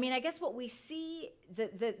 I guess what we see,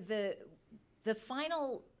 the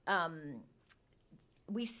final,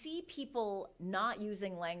 we see people not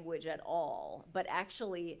using language at all, but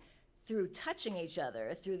actually through touching each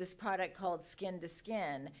other, through this product called Skin to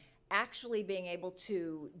Skin, actually being able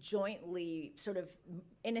to jointly sort of,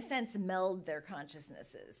 in a sense, meld their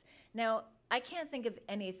consciousnesses. Now, I can't think of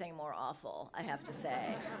anything more awful, I have to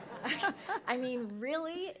say.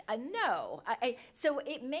 Really? No. So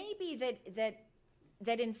it may be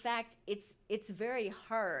that in fact, it's very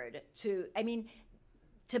hard to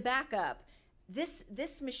back up.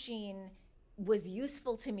 This machine was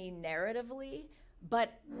useful to me narratively,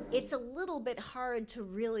 but it's a little bit hard to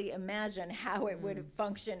really imagine how it would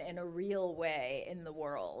function in a real way in the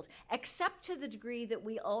world, except to the degree that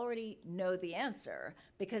we already know the answer,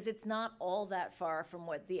 because it's not all that far from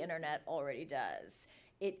what the internet already does.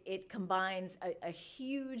 It combines a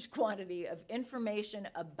huge quantity of information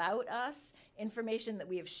about us, information that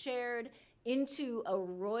we have shared, into a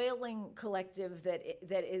roiling collective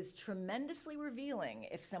that is tremendously revealing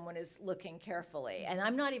if someone is looking carefully. And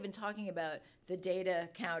I'm not even talking about the data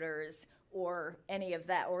counters or any of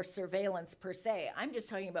that, or surveillance per se. I'm just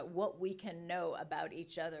talking about what we can know about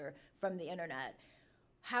each other from the internet.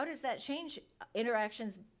 How does that change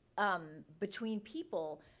interactions between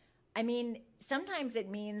people? Sometimes it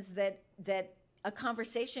means that a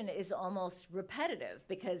conversation is almost repetitive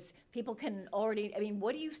because people can already,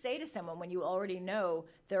 what do you say to someone when you already know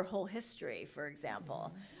their whole history, for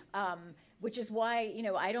example? Which is why,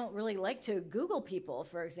 I don't really like to Google people,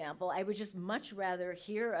 for example. I would just much rather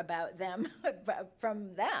hear about them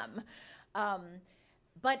from them.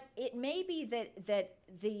 But it may be that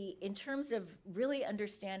in terms of really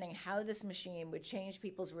understanding how this machine would change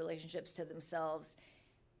people's relationships to themselves,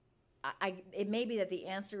 it may be that the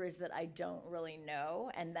answer is that I don't really know,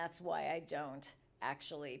 and that's why I don't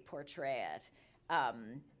actually portray it.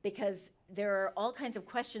 Because there are all kinds of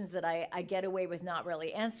questions that I get away with not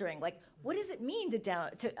really answering, like, what does it mean to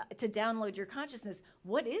download your consciousness?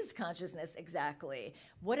 What is consciousness exactly?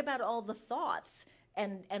 What about all the thoughts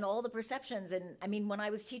and all the perceptions? And I mean, when I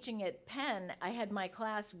was teaching at Penn, I had my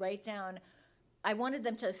class write down, I wanted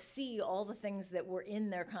them to see all the things that were in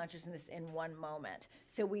their consciousness in one moment.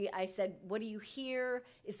 So I said, what do you hear?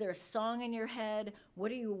 Is there a song in your head?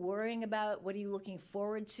 What are you worrying about? What are you looking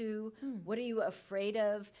forward to? What are you afraid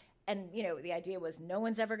of? And, the idea was no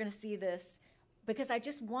one's ever going to see this, because I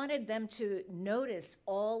just wanted them to notice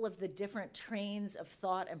all of the different trains of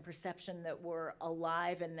thought and perception that were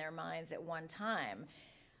alive in their minds at one time.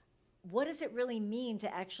 What does it really mean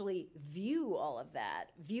to actually view all of that?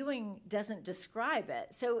 Viewing doesn't describe it.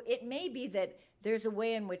 So it may be that there's a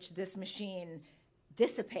way in which this machine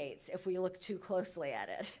dissipates if we look too closely at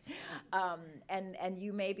it. And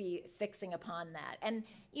you may be fixing upon that. And,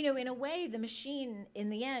 in a way, the machine, in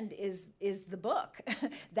the end, is the book.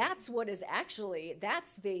 That's what is actually,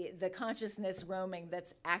 that's the consciousness roaming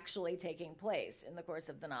that's actually taking place in the course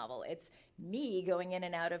of the novel. It's me going in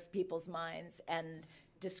and out of people's minds and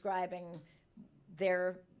describing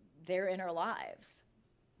their inner lives.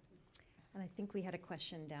 And I think we had a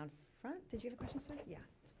question down front. Did you have a question, sir? Yeah.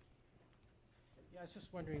 Yeah, I was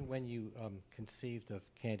just wondering when you conceived of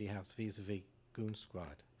Candy House vis-a-vis Goon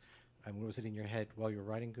Squad. Was it in your head while you were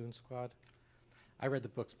writing Goon Squad? I read the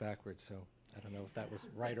books backwards, so I don't know if that was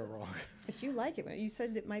right or wrong. But you like it. You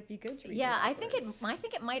said it might be good to read. Yeah, I think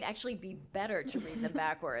it might actually be better to read them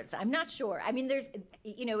backwards. I'm not sure. I mean, there's,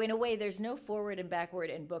 in a way, there's no forward and backward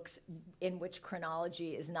in books in which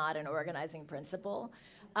chronology is not an organizing principle.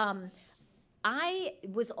 I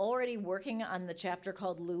was already working on the chapter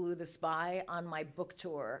called Lulu the Spy on my book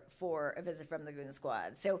tour for A Visit from the Goon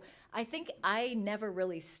Squad. So I think I never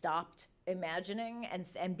really stopped imagining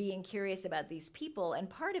and being curious about these people. And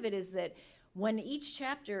part of it is that when each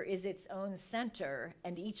chapter is its own center,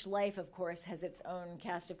 and each life, of course, has its own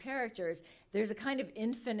cast of characters, there's a kind of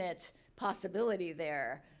infinite possibility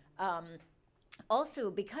there.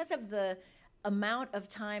 Also, because of the amount of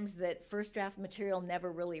times that first draft material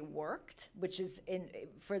never really worked, which is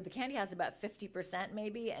for the Candy House about 50%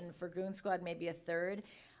 maybe, and for Goon Squad maybe a third,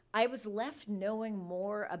 I was left knowing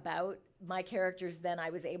more about my characters than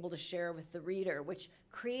I was able to share with the reader, which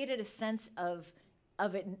created a sense of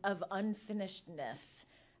unfinishedness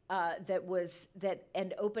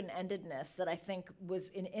and open-endedness that I think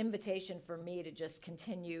was an invitation for me to just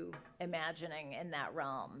continue imagining in that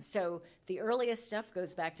realm. So the earliest stuff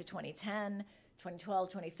goes back to 2010, 2012,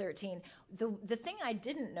 2013. The thing I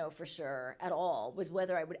didn't know for sure at all was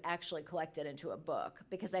whether I would actually collect it into a book,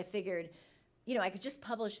 because I figured, I could just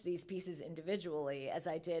publish these pieces individually, as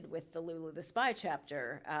I did with the Lulu the Spy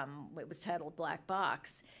chapter. It was titled Black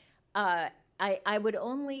Box. I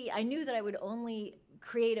knew that I would only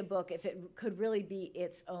create a book if it could really be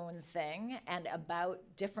its own thing and about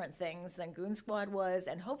different things than Goon Squad was,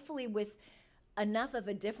 and hopefully with enough of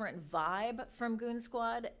a different vibe from Goon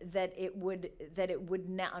Squad that it would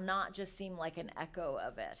not just seem like an echo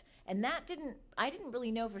of it. And I didn't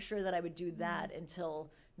really know for sure that I would do that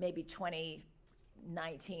until maybe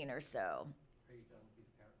 2019 or so. Are you done with these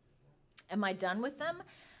characters now? Am I done with them?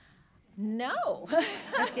 No. I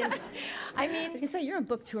was going to say, you're on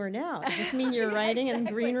book tour now. Does this mean you're writing in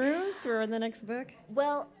green rooms for the next book?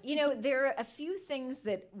 Well, there are a few things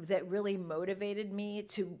that really motivated me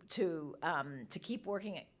to keep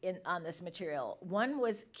working on this material. One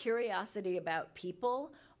was curiosity about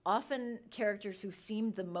people, often characters who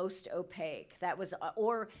seemed the most opaque. That was,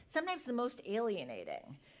 or sometimes the most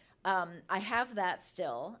alienating. I have that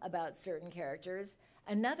still about certain characters.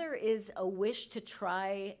 Another is a wish to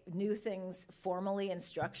try new things formally and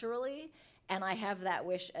structurally, and I have that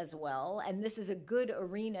wish as well. And this is a good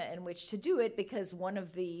arena in which to do it, because one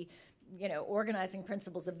of the organizing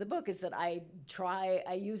principles of the book is that I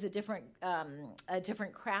use a different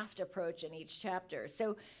craft approach in each chapter.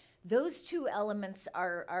 So those two elements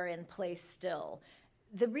are in place still.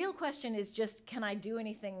 The real question is just, can I do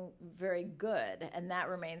anything very good? And that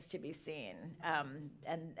remains to be seen. And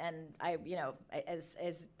I,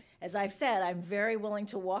 as I've said, I'm very willing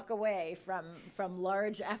to walk away from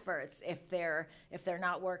large efforts if they're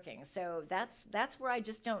not working. So that's where I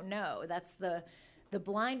just don't know. That's the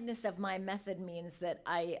blindness of my method means that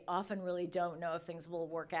I often really don't know if things will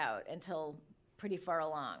work out until pretty far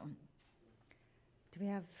along. Do we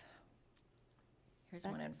have? Here's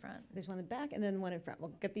back? one in front. There's one in the back and then one in front.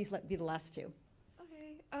 We'll get these, be the last two.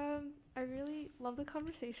 Okay, I really love the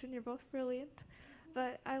conversation. You're both brilliant.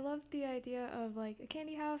 But I love the idea of like a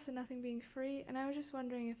candy house and nothing being free. And I was just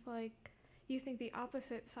wondering if like you think the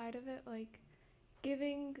opposite side of it, like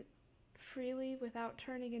giving freely without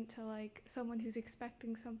turning into like someone who's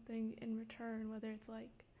expecting something in return, whether it's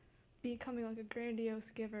like becoming like a grandiose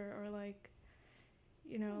giver or like,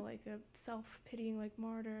 you know, like a self-pitying like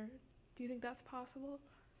martyr. Do you think that's possible?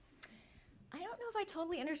 I don't know if I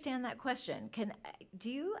totally understand that question. Do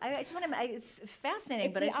you? I just want to. It's fascinating,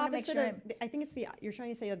 It's but I just want to make sure. I think it's you're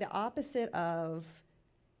trying to say the opposite of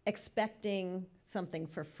expecting something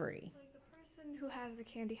for free. Like the person who has the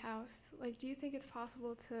candy house, like, do you think it's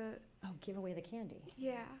possible to? Oh, give away the candy.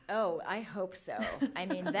 Yeah. Oh, I hope so. I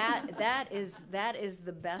mean, that is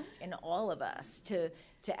the best in all of us to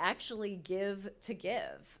actually give to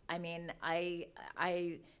give. I mean,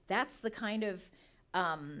 that's the kind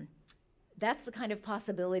of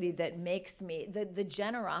possibility that makes me the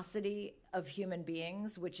generosity of human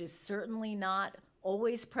beings, which is certainly not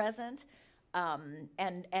always present. And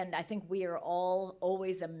I think we are all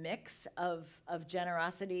always a mix of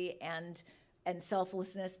generosity and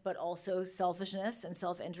selflessness, but also selfishness and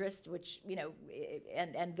self-interest, which, you know,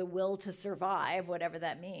 and the will to survive, whatever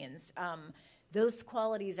that means. Those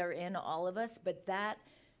qualities are in all of us, but that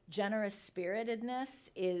generous spiritedness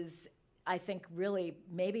is, I think, really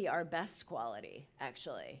maybe our best quality,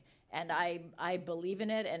 actually. And I believe in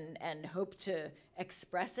it and hope to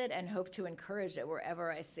express it and hope to encourage it wherever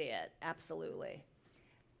I see it. Absolutely.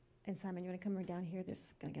 And Simon, you want to come right down here? This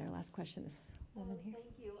is going to get our last question. This woman here.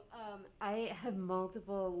 Thank you. I have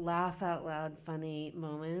multiple laugh out loud funny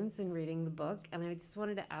moments in reading the book, and I just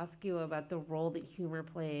wanted to ask you about the role that humor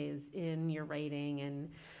plays in your writing and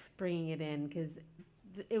bringing it in, because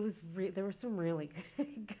it was there were some really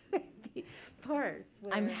good parts.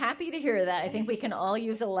 I'm happy to hear that. I think we can all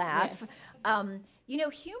use a laugh. Yes. You know,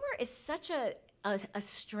 humor is such a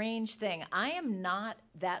strange thing. I am not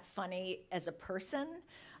that funny as a person.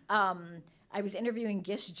 I was interviewing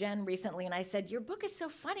Gish Jen recently, and I said, your book is so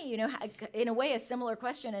funny, you know, in a way, a similar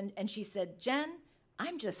question. And she said, Jen,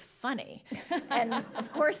 I'm just funny. And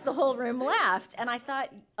of course, the whole room laughed. And I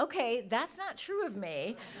thought, okay, that's not true of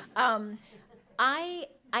me.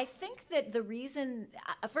 I think that the reason,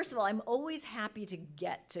 first of all, I'm always happy to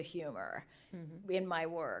get to humor in my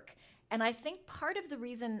work. And I think part of the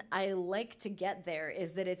reason I like to get there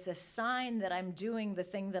is that it's a sign that I'm doing the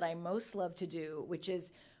thing that I most love to do, which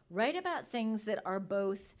is write about things that are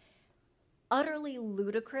both utterly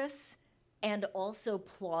ludicrous and also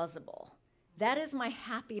plausible. That is my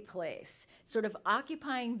happy place, sort of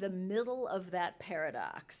occupying the middle of that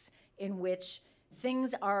paradox in which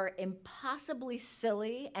things are impossibly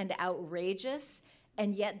silly and outrageous,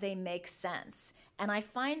 and yet they make sense. And I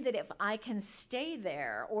find that if I can stay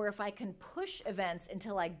there, or if I can push events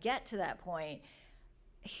until I get to that point,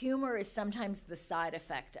 humor is sometimes the side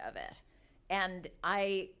effect of it. And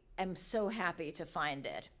I am so happy to find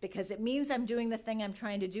it, because it means I'm doing the thing I'm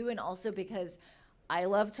trying to do, and also because I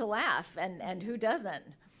love to laugh, and who doesn't?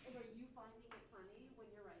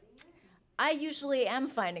 I usually am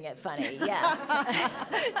finding it funny. Yes,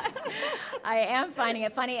 I am finding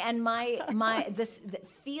it funny, and the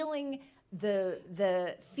feeling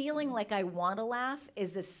like I want to laugh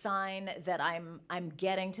is a sign that I'm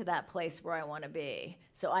getting to that place where I want to be.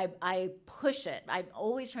 So I push it. I'm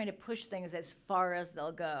always trying to push things as far as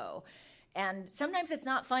they'll go. And sometimes it's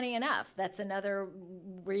not funny enough. That's another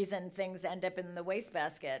reason things end up in the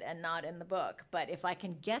wastebasket and not in the book. But if I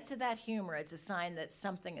can get to that humor, it's a sign that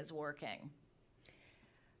something is working.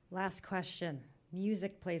 Last question.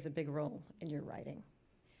 Music plays a big role in your writing.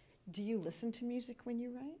 Do you listen to music when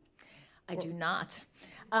you write? I do not.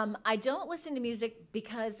 I don't listen to music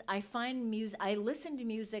because I find I listen to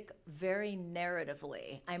music very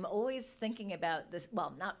narratively. I'm always thinking about this,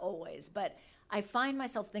 well, not always, but I find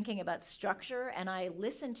myself thinking about structure, and I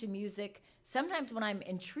listen to music sometimes when I'm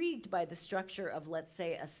intrigued by the structure of, let's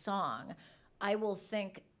say, a song. I will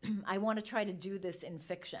think, I want to try to do this in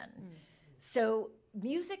fiction. So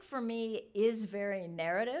music for me is very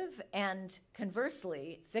narrative, and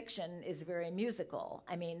conversely, fiction is very musical.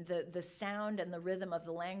 I mean, the sound and the rhythm of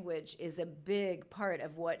the language is a big part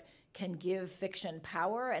of what can give fiction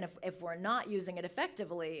power, and if we're not using it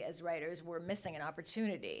effectively as writers, we're missing an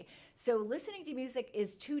opportunity. So listening to music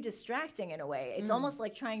is too distracting in a way. It's almost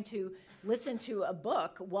like trying to listen to a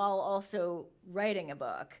book while also writing a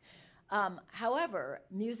book. However,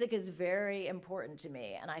 music is very important to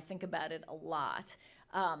me, and I think about it a lot.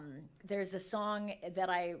 There's a song that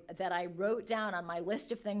I wrote down on my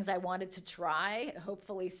list of things I wanted to try,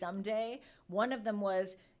 hopefully someday. One of them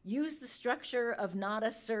was use the structure of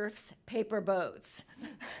Nada Surf's Paper Boats.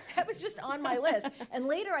 That was just on my list. And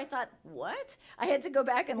later I thought, what? I had to go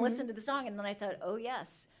back and listen to the song, and then I thought, oh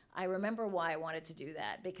yes, I remember why I wanted to do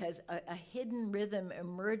that, because a hidden rhythm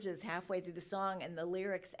emerges halfway through the song and the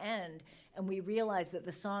lyrics end, and we realize that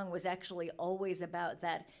the song was actually always about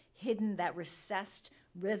that hidden, that recessed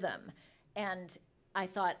rhythm. And I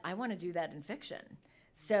thought, I want to do that in fiction.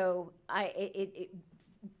 So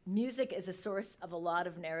music is a source of a lot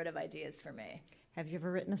of narrative ideas for me. Have you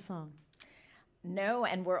ever written a song? No,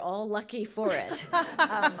 and we're all lucky for it.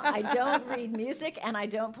 I don't read music, and I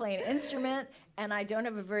don't play an instrument, and I don't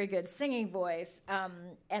have a very good singing voice.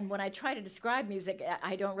 And when I try to describe music,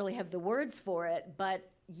 I don't really have the words for it, but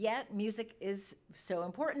yet music is so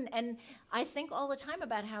important. And I think all the time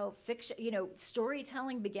about how fiction,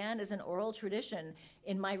 storytelling began as an oral tradition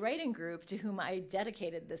in my writing group, to whom I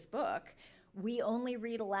dedicated this book. We only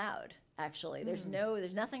read aloud. Actually, there's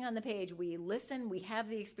nothing on the page. We listen, we have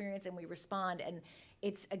the experience, and we respond. And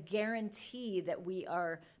it's a guarantee that we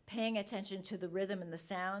are paying attention to the rhythm and the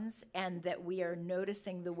sounds, and that we are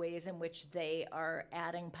noticing the ways in which they are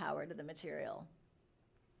adding power to the material.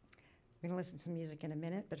 We're going to listen to some music in a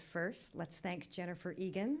minute, but first, let's thank Jennifer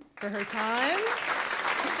Egan for her time.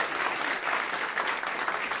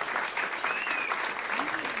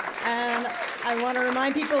 And I want to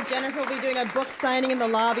remind people, Jennifer will be doing a book signing in the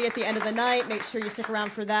lobby at the end of the night. Make sure you stick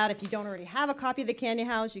around for that. If you don't already have a copy of The Candy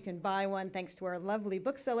House, you can buy one thanks to our lovely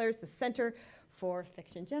booksellers, the Center for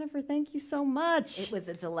Fiction. Jennifer, thank you so much. It was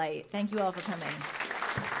a delight. Thank you all for coming.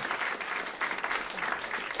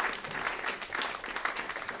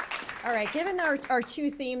 All right, given our two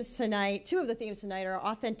of the themes tonight are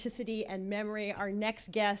authenticity and memory, our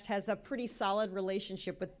next guest has a pretty solid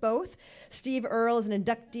relationship with both. Steve Earle is an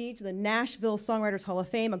inductee to the Nashville Songwriters Hall of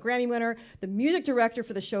Fame, a Grammy winner, the music director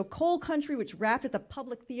for the show Coal Country, which wrapped at the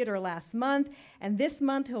Public Theater last month. And this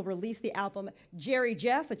month, he'll release the album Jerry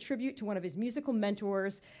Jeff, a tribute to one of his musical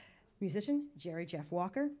mentors, musician Jerry Jeff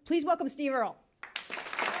Walker. Please welcome Steve Earle.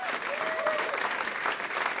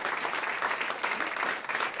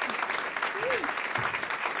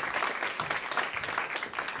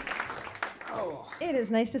 It is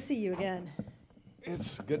nice to see you again.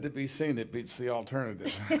 It's good to be seen. It beats the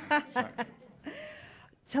alternative.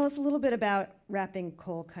 Tell us a little bit about wrapping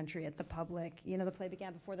Coal Country at the Public. You know, the play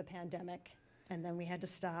began before the pandemic, and then we had to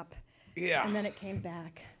stop. Yeah. And then it came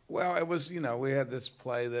back. Well, it was, we had this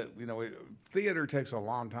play that, theater takes a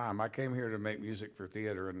long time. I came here to make music for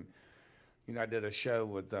theater, and, I did a show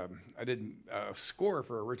with, I did a score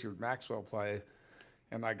for a Richard Maxwell play,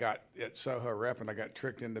 and I got at Soho Rep, and I got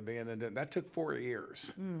tricked into being in it. That took 4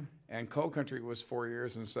 years. And Coal Country was 4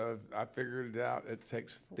 years, and so I figured it out.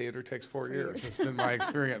 Theater takes 4 years. It's been my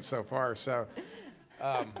experience so far. So,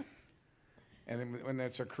 and when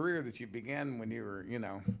it's a career that you began when you were,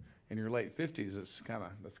 in your late 50s, that's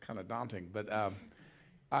kind of daunting. But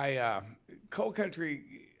Coal Country,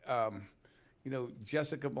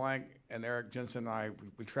 Jessica Blank and Eric Jensen and I,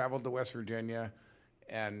 we traveled to West Virginia,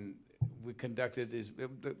 and we conducted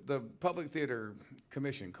the Public Theater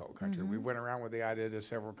commissioned Coal Country. We went around with the idea to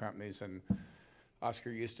several companies, and Oscar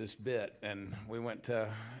Eustis bit, and we went to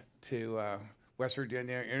West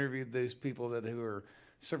Virginia, interviewed these people who were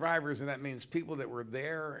survivors, and that means people that were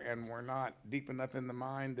there and were not deep enough in the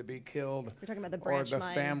mine to be killed. We're talking about the branch mine or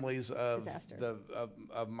the families of disaster.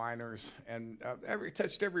 of miners, and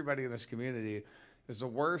touched everybody in this community. It was the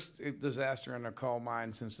worst disaster in a coal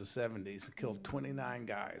mine since the 70s. It killed 29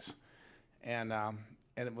 guys. And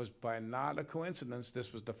it was by not a coincidence,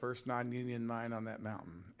 this was the first non-union mine on that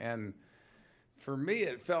mountain. And for me,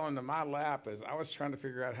 it fell into my lap as I was trying to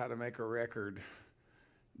figure out how to make a record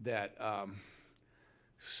that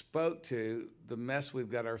spoke to the mess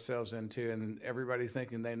we've got ourselves into, and everybody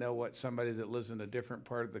thinking they know what somebody that lives in a different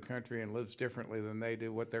part of the country and lives differently than they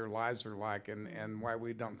do, what their lives are like, and why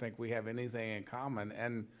we don't think we have anything in common.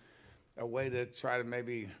 And a way to try to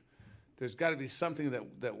maybe... There's got to be something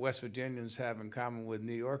that West Virginians have in common with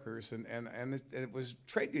New Yorkers, and it was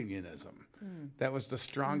trade unionism. That was the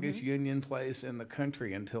strongest union place in the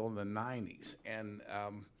country until the 90s. And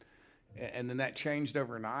then that changed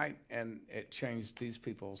overnight, and it changed these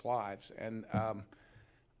people's lives. And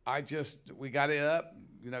we got it up,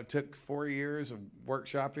 took 4 years of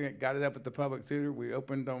workshopping it, got it up at the Public Theater. We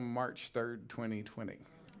opened on March 3rd, 2020.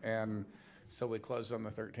 And so we closed on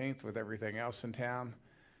the 13th with everything else in town.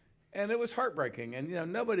 And it was heartbreaking. And,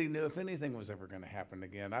 nobody knew if anything was ever going to happen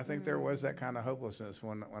again. I think there was that kind of hopelessness.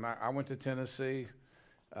 When I went to Tennessee,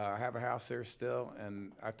 I have a house there still,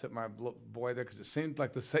 and I took my boy there because it seemed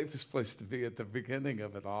like the safest place to be at the beginning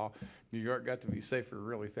of it all. New York got to be safer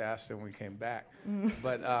really fast when we came back.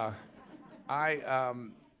 But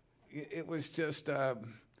it was just,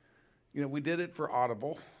 we did it for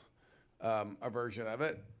Audible, a version of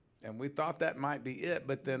it. And we thought that might be it,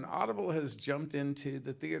 but then Audible has jumped into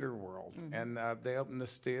the theater world, and they opened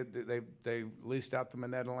this theater. They leased out the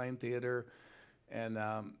Minetta Lane Theater, and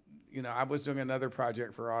I was doing another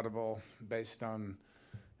project for Audible based on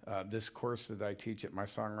this course that I teach at my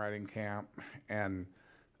songwriting camp, and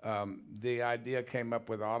the idea came up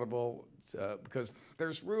with Audible because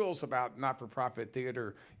there's rules about not-for-profit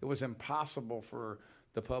theater. It was impossible for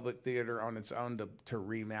the public theater on its own to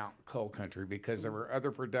remount Coal Country because there were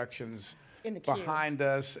other productions in the queue behind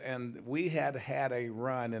us, and we had a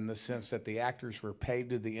run in the sense that the actors were paid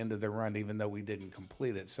to the end of the run even though we didn't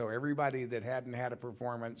complete it. So everybody that hadn't had a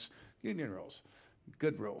performance, union rules,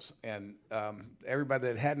 good rules, and everybody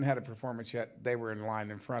that hadn't had a performance yet, they were in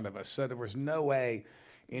line in front of us. So there was no way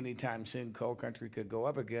anytime soon Coal Country could go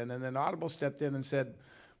up again. And then Audible stepped in and said,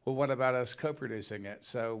 well, what about us co-producing it?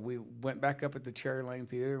 So we went back up at the Cherry Lane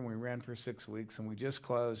Theater, and we ran for 6 weeks, and we just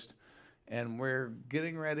closed. And we're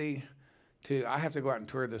getting ready I have to go out and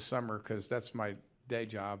tour this summer because that's my day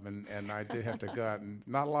job, and I do have to go out, and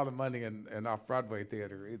not a lot of money in off-Broadway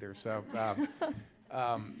theater either. So,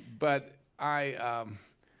 but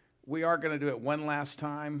we are going to do it one last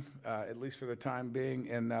time, at least for the time being,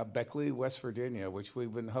 in Beckley, West Virginia, which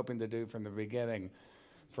we've been hoping to do from the beginning,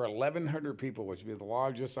 for 1,100 people, which would be the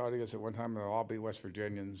largest audience at one time. They'll all be West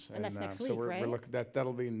Virginians. And that's next week, so we're right? looking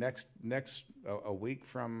that'll be next a week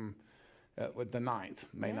from with the 9th,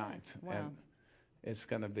 May 9th. Wow. And it's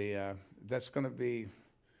going to be it's going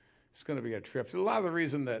to be a trip. So a lot of the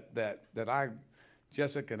reason that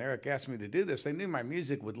Jessica and Eric asked me to do this, they knew my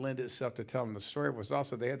music would lend itself to telling the story, was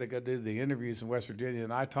also they had to go do the interviews in West Virginia,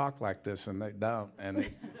 and I talk like this, and they don't, and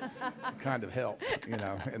it kind of helped,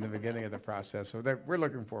 in the beginning of the process. So we're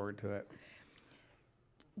looking forward to it.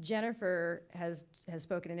 Jennifer has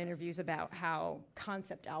spoken in interviews about how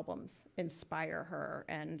concept albums inspire her,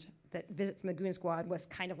 and that Visit from the Goon Squad was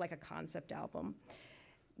kind of like a concept album.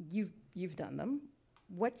 You've done them.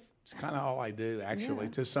 It's kind of all I do, actually,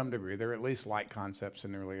 Yeah. to some degree. They're at least light concepts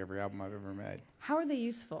in nearly every album I've ever made. How are they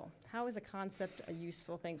useful? How is a concept a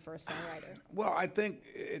useful thing for a songwriter? Well, I think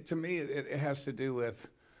to me it has to do with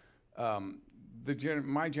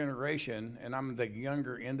my generation, and I'm the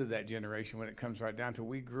younger end of that generation when it comes right down to.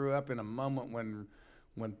 We grew up in a moment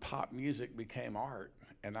when pop music became art,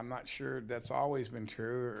 and I'm not sure that's always been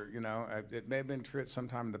true. Or, it may have been true at some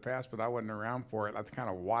time in the past, but I wasn't around for it. I kind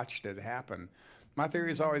of watched it happen. My theory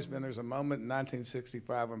has always been there's a moment in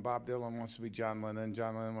 1965 when Bob Dylan wants to be John Lennon,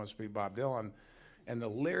 John Lennon wants to be Bob Dylan, and the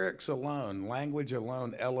lyrics alone, language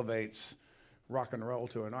alone, elevates rock and roll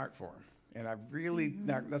to an art form. And I really,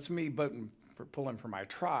 now, that's me pulling for my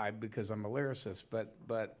tribe because I'm a lyricist,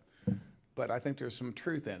 but I think there's some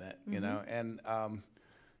truth in it, and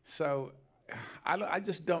so I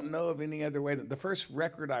just don't know of any other way. The first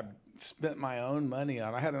record I spent my own money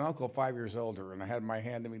on, I had an uncle 5 years older, and I had my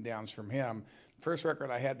hand-me-downs from him. First record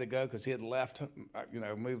I had to go because he had left,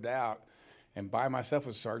 moved out, and by myself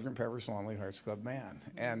was Sgt. Pepper's Lonely Hearts Club Band.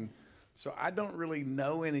 And so I don't really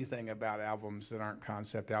know anything about albums that aren't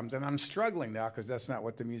concept albums, and I'm struggling now because that's not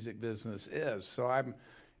what the music business is. So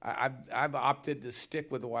I've opted to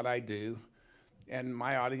stick with what I do, and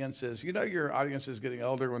my audience is, your audience is getting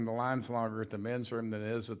older when the line's longer at the men's room than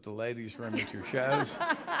it is at the ladies' room at your shows,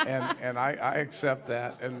 and I accept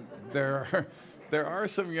that. And there are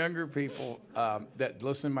some younger people that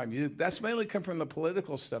listen to my music. That's mainly come from the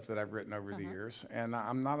political stuff that I've written over the years. And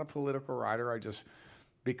I'm not a political writer.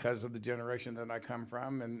 Because of the generation that I come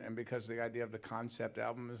from and because the idea of the concept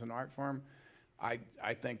album is an art form, I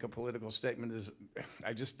think a political statement is,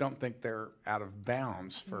 I just don't think they're out of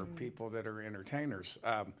bounds for people that are entertainers.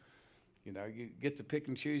 You get to pick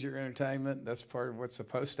and choose your entertainment. That's part of what's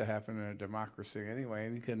supposed to happen in a democracy anyway.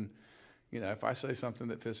 And you can, if I say something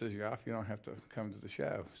that pisses you off, you don't have to come to the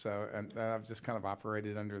show. So, and I've just kind of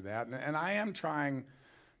operated under that. And I am trying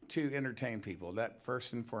to entertain people, that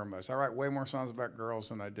first and foremost. I write way more songs about girls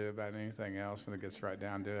than I do about anything else when it gets right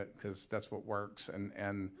down to it, because that's what works.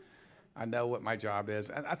 And I know what my job is.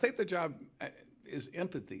 And I think the job is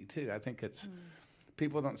empathy, too. I think it's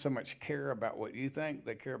people don't so much care about what you think.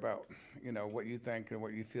 They care about, what you think and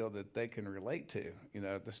what you feel that they can relate to,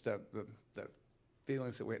 the stuff, the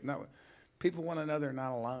feelings that we know. People want to know they're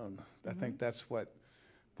not alone. I think that's what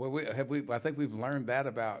Well, I think we've learned that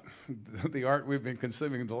about the art we've been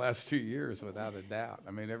consuming the last 2 years, without a doubt.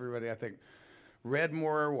 I mean, everybody, I think, read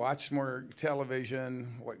more, watched more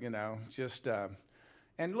television,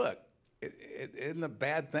 and look, it isn't a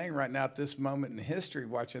bad thing right now at this moment in history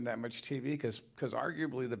watching that much TV, because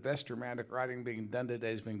arguably the best dramatic writing being done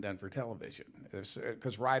today is being done for television,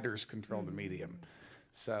 because writers control the medium.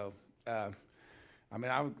 So, I mean,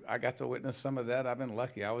 I got to witness some of that. I've been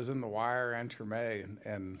lucky. I was in The Wire and Treme,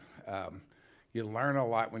 and you learn a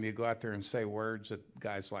lot when you go out there and say words that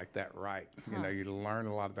guys like that write. You know, you learn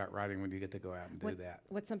a lot about writing when you get to go out and do that.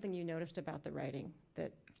 What's something you noticed about the writing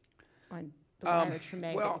that on The Wire or Treme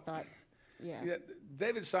that you thought, yeah,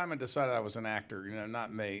 David Simon decided I was an actor,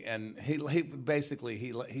 not me, and he basically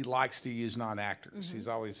he likes to use non-actors. He's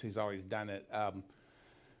always done it.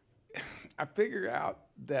 I figured out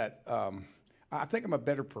that. I think I'm a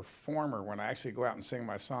better performer when I actually go out and sing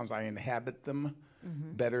my songs. I inhabit them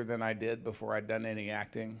better than I did before I'd done any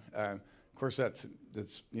acting. Of course, that's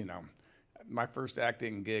my first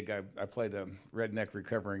acting gig. I played a redneck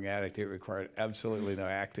recovering addict. It required absolutely no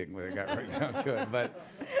acting when I got right down to it.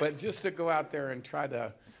 But just to go out there and try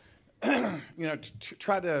to,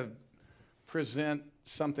 try to present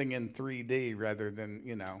something in 3D rather than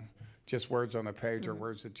just words on a page or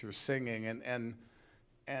words that you're singing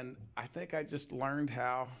and I think I just learned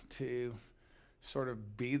how to sort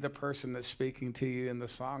of be the person that's speaking to you in the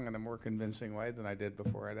song in a more convincing way than I did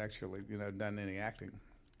before I'd actually, done any acting.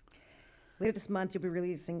 Later this month, you'll be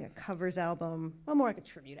releasing a covers album, well, more like a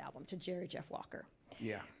tribute album to Jerry Jeff Walker.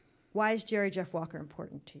 Yeah. Why is Jerry Jeff Walker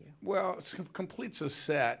important to you? Well, it completes a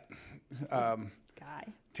set. Guy.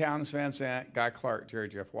 Townes Van Zandt, Guy Clark, Jerry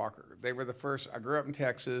Jeff Walker. They were the first. I grew up in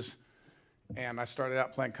Texas. And I started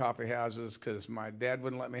out playing coffee houses because my dad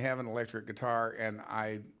wouldn't let me have an electric guitar, and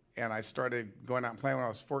I started going out and playing when I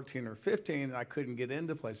was 14 or 15, and I couldn't get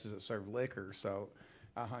into places that served liquor, so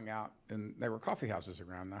I hung out, and there were coffee houses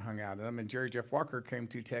around, and I hung out in them. And Jerry Jeff Walker came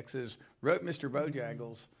to Texas, wrote Mr.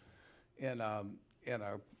 Bojangles in a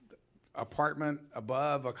apartment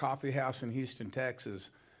above a coffee house in Houston, Texas,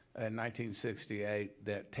 in 1968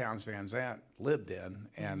 that Townes Van Zandt lived in,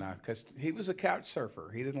 and because he was a couch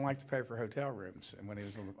surfer, he didn't like to pay for hotel rooms, and when he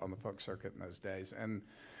was on the folk circuit in those days, and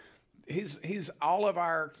he's all of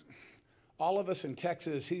us in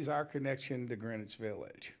Texas. He's our connection to Greenwich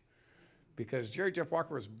Village, because Jerry Jeff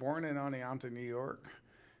Walker was born in Oneonta, New York,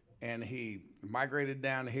 and he migrated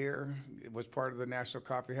down here. It was part of the National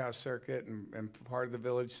Coffee House circuit and part of the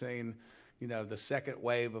village scene, the second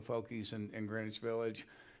wave of folkies in Greenwich Village.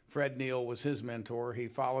 Fred Neal was his mentor. He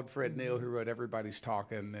followed Fred Neal, who wrote Everybody's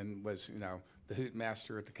Talking and was, the hoot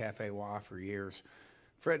master at the Cafe Wah for years.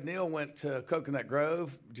 Fred Neal went to Coconut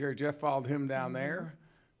Grove. Jerry Jeff followed him down there.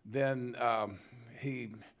 Then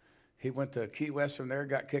he went to Key West from there,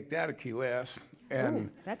 got kicked out of Key West.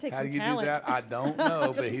 And that takes how some do you talent. do that? I don't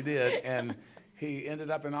know, but he did. And he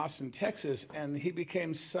ended up in Austin, Texas, and he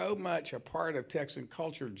became so much a part of Texan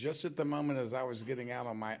culture just at the moment as I was getting out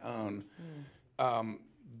on my own.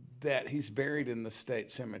 That he's buried in the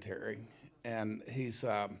state cemetery, and he's,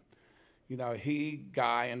 Guy,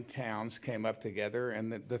 and Townes came up together,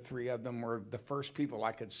 and the three of them were the first people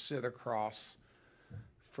I could sit across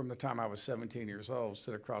from the time I was 17 years old,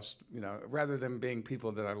 rather than being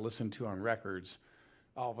people that I listened to on records,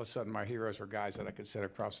 all of a sudden my heroes were guys that I could sit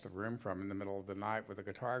across the room from in the middle of the night with a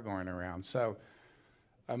guitar going around. So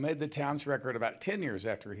I made the Townes record about 10 years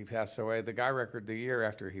after he passed away, the Guy record the year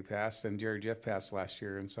after he passed, and Jerry Jeff passed last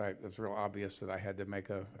year, and so it was real obvious that I had to make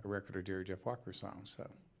a record of Jerry Jeff Walker songs. So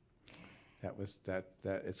that was that.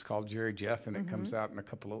 It's called Jerry Jeff, and it comes out in a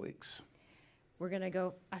couple of weeks. We're going to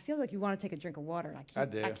go. I feel like you want to take a drink of water. I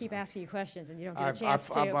do. I keep asking you questions, and you don't get a chance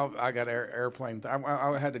to. I got airplane.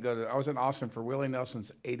 I had to go to. I was in Austin for Willie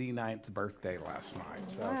Nelson's 89th birthday last night.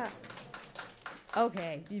 So. Wow.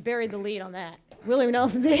 Okay, you buried the lead on that. William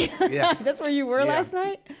Nelson's Yeah. That's where you were last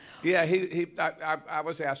night? Yeah, I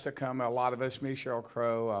was asked to come, a lot of us, me, Sheryl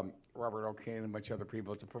Crow, Robert O'Kane, and a bunch of other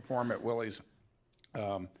people, to perform at Willie's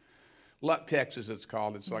Luck, Texas, it's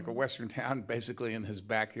called. It's like a western town basically in his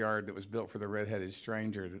backyard that was built for the Red-Headed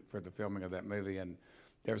Stranger for the filming of that movie. And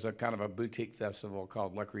there's a kind of a boutique festival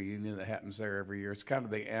called Luck Reunion that happens there every year. It's kind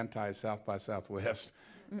of the anti-South by Southwest.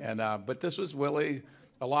 And but this was Willie.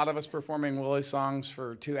 A lot of us performing Willie songs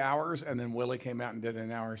for 2 hours, and then Willie came out and did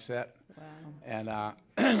an hour set. Wow. And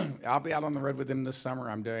I'll be out on the road with him this summer.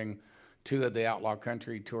 I'm doing 2 of the Outlaw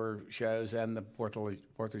Country Tour shows and the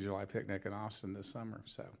 4th of July picnic in Austin this summer.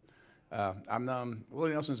 So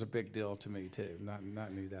Willie Nelson's a big deal to me, too. Not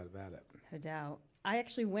any doubt about it. No doubt. I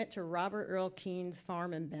actually went to Robert Earl Keen's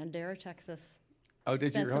farm in Bandera, Texas. Oh, did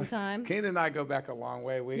you Spent really? some time. Keenan and I go back a long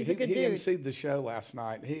way. He's a good he dude. emceed the show last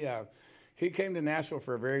night. He came to Nashville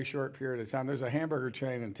for a very short period of time. There's a hamburger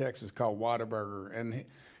chain in Texas called Whataburger, and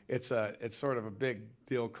it's sort of a big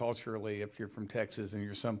deal culturally if you're from Texas and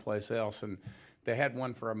you're someplace else. And they had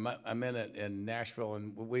one for a minute in Nashville,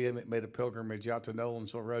 and we made a pilgrimage out to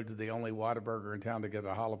Nolensville Road to the only Whataburger in town to get a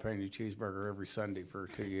jalapeno cheeseburger every Sunday for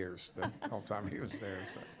 2 years, the whole time he was there.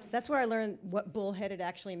 So. That's where I learned what bullheaded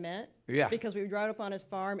actually meant. Yeah. Because we rode up on his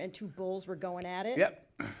farm and two bulls were going at it. Yep.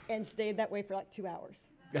 And stayed that way for like 2 hours.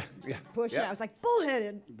 Yeah, yeah. Pushing. Yep. I was like,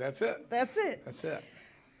 bullheaded. That's it. That's it. That's it.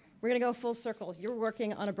 We're gonna go full circle. You're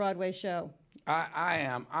working on a Broadway show. I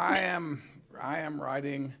am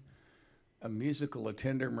writing a musical, A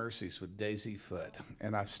Tender Mercies, with Daisy Foote,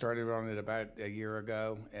 and I started on it about a year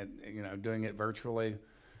ago, and doing it virtually.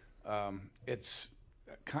 It's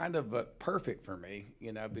kind of perfect for me,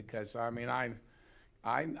 because I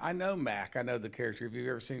know Mac. I know the character. Have you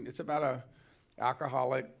ever seen? It's about a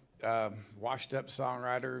alcoholic, washed-up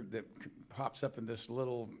songwriter that pops up in this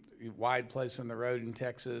little wide place on the road in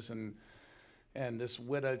Texas, and this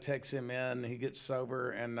widow takes him in. He gets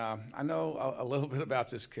sober, and I know a little bit about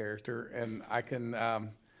this character, and I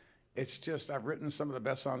can. It's just I've written some of the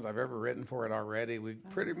best songs I've ever written for it already.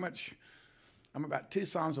 I'm about 2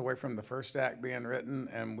 songs away from the first act being written,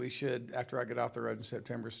 and we should, after I get off the road in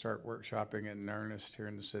September, start workshopping it in earnest here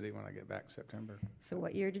in the city when I get back in September. So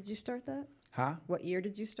what year did you start that? Huh? What year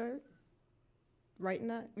did you start writing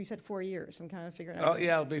that? You said 4 years. I'm kind of figuring out. Oh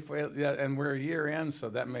yeah, and we're a year in, so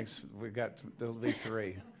that makes it'll be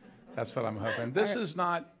 3. That's what I'm hoping. This is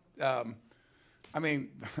not.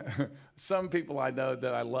 Some people I know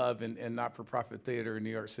that I love in not-for-profit theater in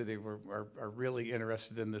New York City are really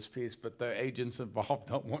interested in this piece, but the agents involved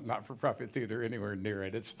don't want not-for-profit theater anywhere near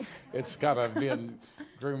it. It's got to be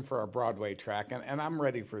groomed for a Broadway track, and I'm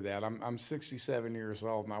ready for that. I'm 67 years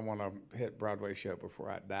old, and I want to hit Broadway show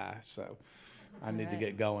before I die, so I need to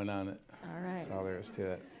get going on it. All right. That's all there is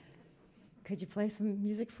to it. Could you play some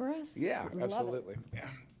music for us? Yeah, Love it. absolutely. Yeah.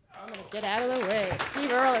 I'm going to get out of the way.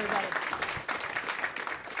 Steve Earle, everybody.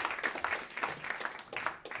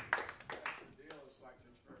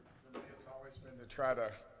 Try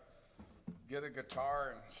to get a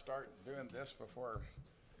guitar and start doing this before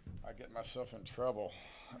I get myself in trouble.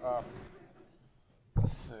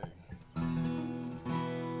 Let's see.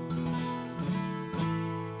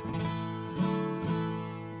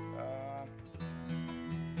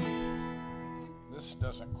 This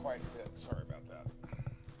doesn't quite fit. Sorry about that.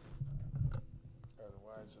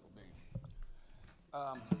 Otherwise, it'll be.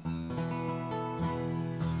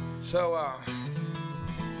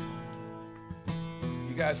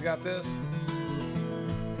 You guys got this? It's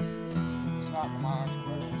not mine.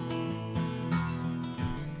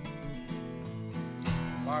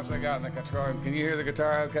 As long as I got in the control. Can you hear the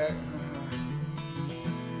guitar okay?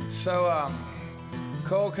 So,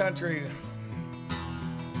 Coal Country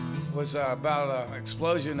was about an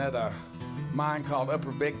explosion at a mine called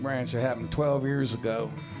Upper Big Branch that happened 12 years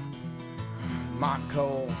ago. Mont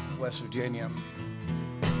Coal, West Virginia.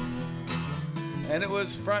 And it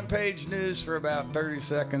was front page news for about 30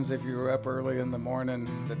 seconds if you were up early in the morning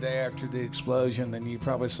the day after the explosion. And you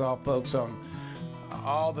probably saw folks on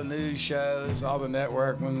all the news shows, all the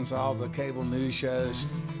network ones, all the cable news shows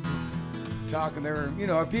talking. There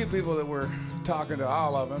were, a few people that were talking to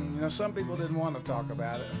all of them. Some people didn't want to talk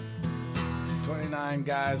about it. 29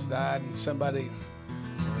 guys died, and there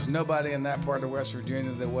was nobody in that part of West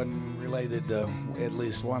Virginia that wasn't related to at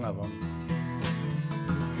least one of them.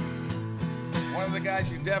 One of the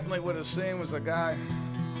guys you definitely would have seen was a guy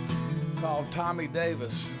called Tommy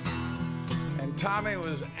Davis. And Tommy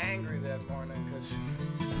was angry that morning because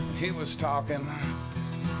he was talking,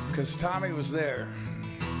 because Tommy was there.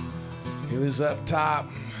 He was up top,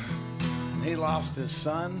 and he lost his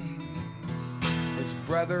son, his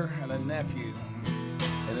brother, and a nephew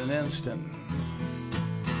in an instant.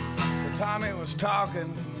 But Tommy was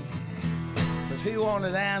talking because he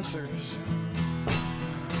wanted answers.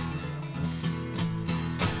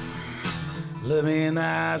 Look me in the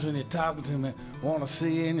eyes when you're talking to me. Wanna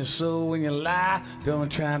see in your soul when you lie. Don't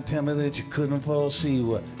try and tell me that you couldn't foresee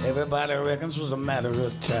what everybody reckons was a matter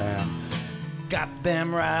of time.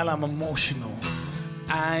 Goddamn right, I'm emotional.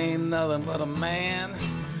 I ain't nothing but a man.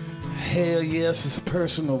 Hell yes, it's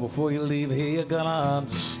personal. Before you leave here, you're gonna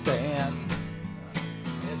understand.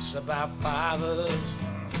 It's about fathers.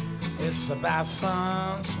 It's about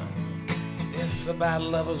sons. It's about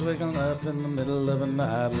lovers waking up in the middle of a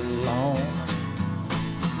night alone.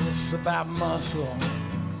 It's about muscle.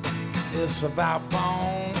 It's about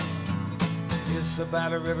bone. It's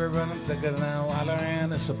about a river running thicker than water,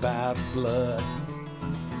 and it's about blood.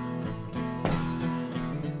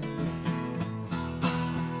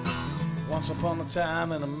 Once upon a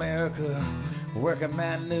time in America, working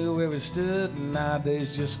man knew where he stood, and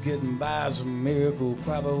nowadays just getting by is a miracle.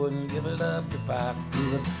 Probably wouldn't give it up if I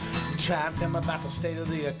could. Tried them about the state of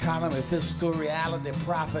the economy, fiscal reality,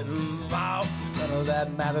 profit and loss. None of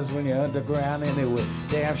that matters when you're underground anyway.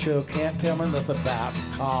 Damn sure can't tell me nothing about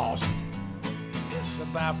cost. It's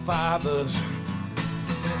about fathers,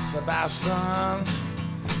 it's about sons,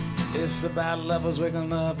 it's about lovers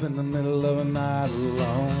waking up in the middle of a night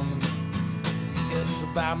alone. It's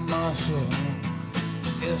about muscle,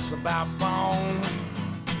 it's about bone,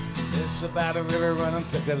 it's about a river running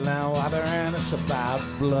thicker than water, and it's about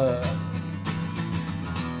blood.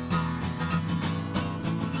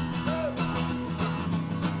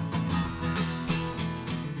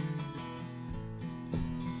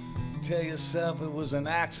 Tell yourself it was an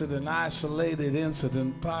accident, isolated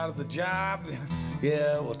incident, part of the job.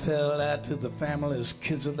 Yeah, well, tell that to the families,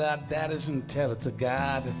 kids without daddies, and tell it to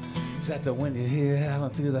God. Is that the wind you hear howling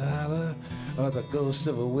through the holler? Or the ghost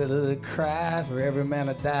of a widow that cried for every man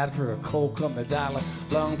that died for a coal company dollar?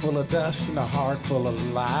 Lung full of dust and a heart full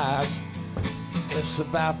of lies. It's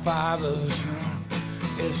about fathers,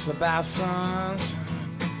 it's about sons,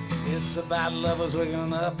 it's about lovers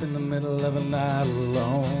waking up in the middle of a night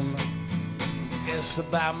alone. It's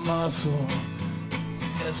about muscle,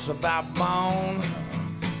 it's about bone,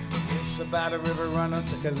 it's about a river running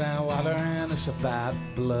thicker than water, and it's about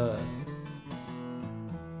blood.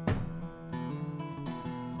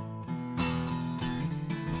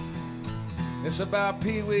 It's about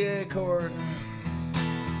Pee Wee Acord,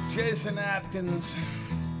 Jason Atkins,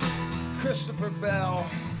 Christopher Bell,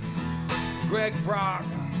 Greg Brock,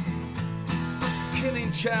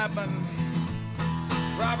 Kenny Chapman,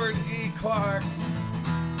 Robert E. Clark,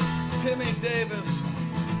 Timmy Davis,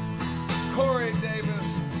 Corey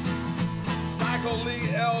Davis, Michael Lee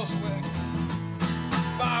Ellswick,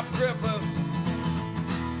 Bob Griffith,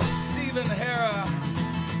 Stephen Hara,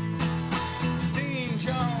 Dean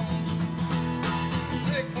Jones,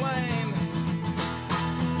 Rick Lane,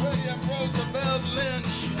 William Roosevelt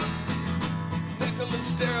Lynch,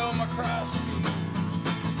 Nicholas Darrell McCroskey,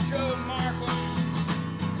 Joe Markham,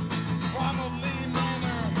 Ronald Lee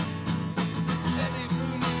Manor, Eddie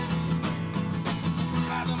Rooney,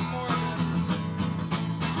 Adam Morgan,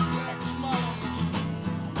 Rex Mullins,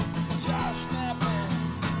 Josh Napper,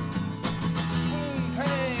 Boone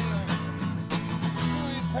Payne,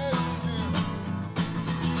 Louis Persinger,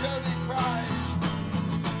 Jody Price,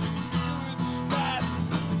 Stuart Scott,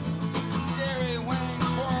 Gary Wayne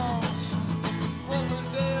Quarles, Robert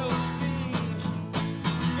Dale Skeens,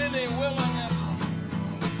 Vinnie Willingham,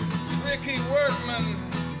 Ricky Workman.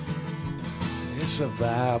 It's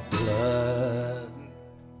about blood.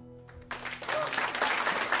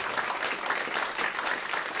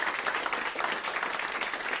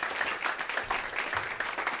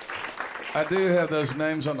 I do have those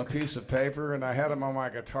names on a piece of paper, and I had them on my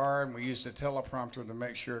guitar, and we used a teleprompter to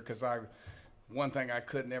make sure, because one thing I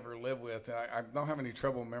could never live with, I don't have any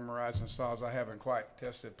trouble memorizing songs. I haven't quite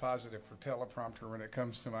tested positive for teleprompter when it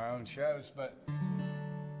comes to my own shows, but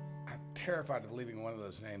I'm terrified of leaving one of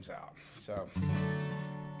those names out, so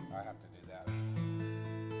I have to do that.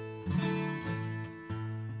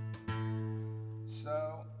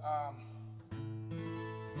 So,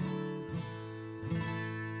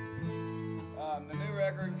 the new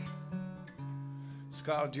record is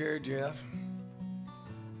called Jerry Jeff.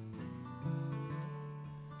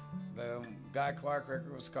 The Guy Clark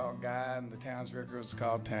record was called Guy, and the Towns record was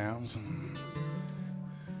called Towns.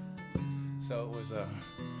 So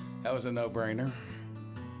that was a no-brainer.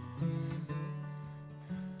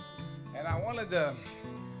 And I wanted to.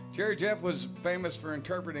 Jerry Jeff was famous for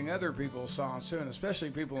interpreting other people's songs too, and especially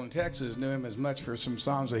people in Texas knew him as much for some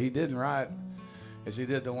songs that he didn't write as he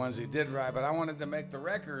did the ones he did write. But I wanted to make the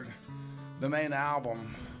record, the main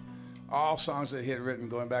album, all songs that he had written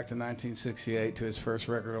going back to 1968 to his first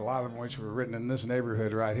record, a lot of them which were written in this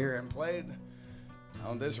neighborhood right here and played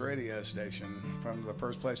on this radio station. From the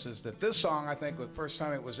first places that this song, I think the first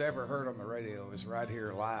time it was ever heard on the radio was right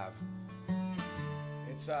here live.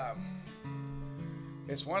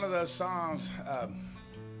 It's one of those songs,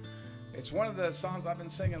 it's one of the songs I've been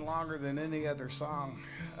singing longer than any other song.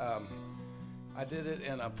 I did it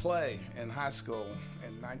in a play in high school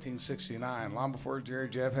in 1969, long before Jerry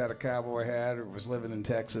Jeff had a cowboy hat or was living in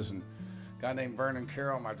Texas. And a guy named Vernon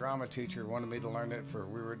Carroll, my drama teacher, wanted me to learn it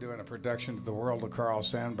we were doing a production of The World of Carl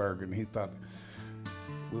Sandburg, and he thought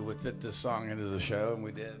we would fit this song into the show, and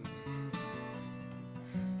we did.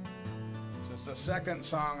 So it's the second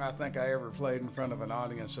song I think I ever played in front of an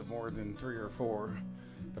audience of more than 3 or 4.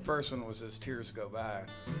 The first one was As Tears Go By.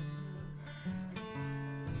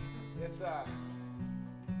 It's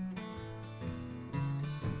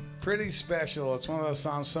pretty special. It's one of those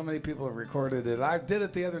songs so many people have recorded it. I did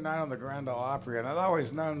it the other night on the Grand Ole Opry, and I'd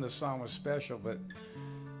always known this song was special, but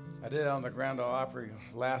I did it on the Grand Ole Opry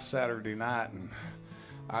last Saturday night, and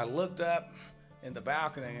I looked up in the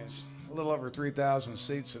balcony. It's a little over 3,000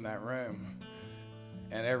 seats in that room,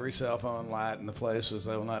 and every cell phone light in the place was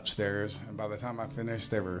on upstairs, and by the time I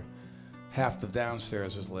finished, half the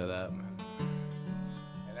downstairs was lit up.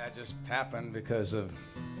 And that just happened because of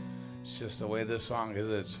it's just the way this song is.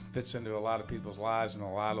 It fits into a lot of people's lives in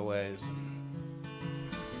a lot of ways.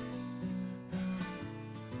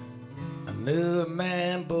 I knew a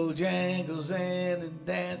man, Bojangles, and he'd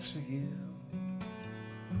dance for you.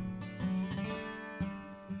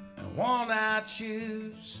 And worn-out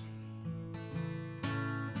shoes,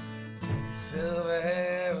 silver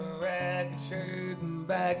hair, a ragged shirt, and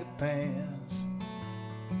baggy pants.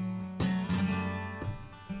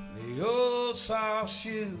 The old soft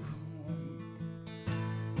shoe.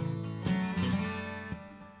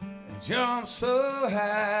 Jump so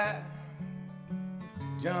high,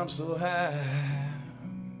 jump so high.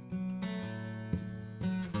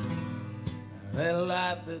 That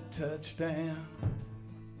light that touchdown.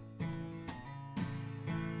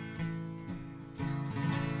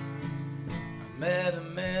 I met a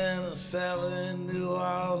man a cellar in New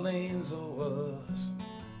Orleans, I was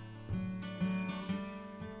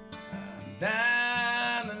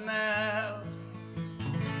down and out.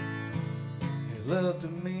 He looked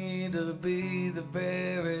at me to be the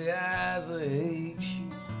very eyes that hate you,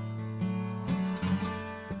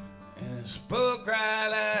 and he spoke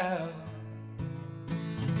right out.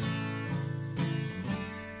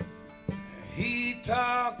 He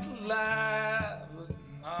talked alive, but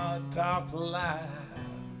I talked alive.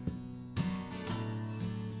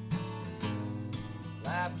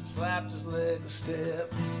 Slapped his leg a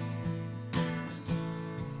step.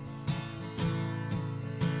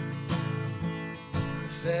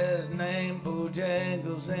 Said his name,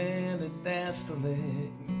 Bojangles, and he danced a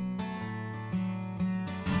leg.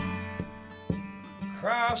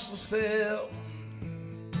 Across the cell,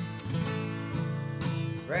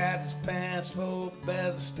 grabbed his pants, folded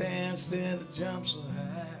by the stand, stand to jump so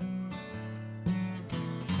high.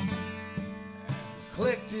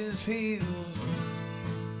 Clicked his heels.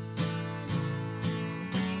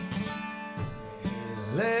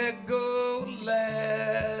 Let go,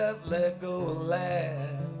 laugh, let go, laugh.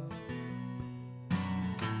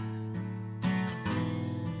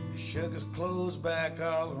 Shook his clothes back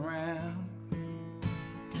all around.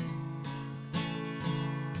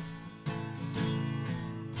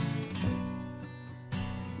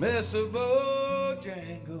 Mr.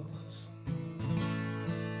 Bojangles,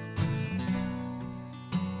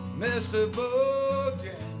 Mr.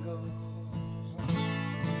 Bojangles,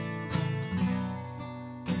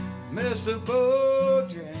 Mr.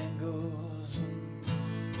 Bojangles,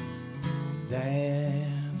 dancing.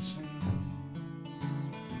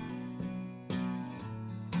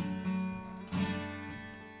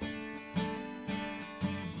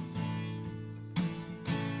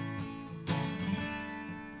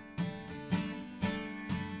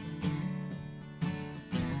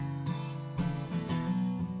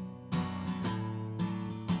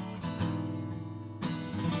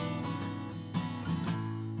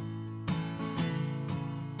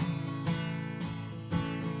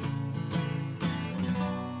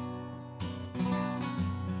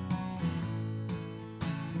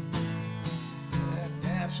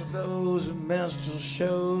 Those are minstrel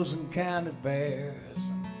shows and county bears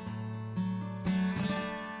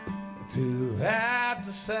throughout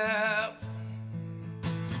the South.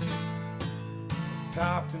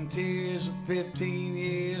 Talked in tears of 15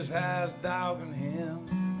 years, how I was dogging him.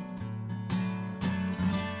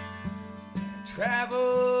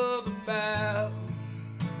 Traveled about,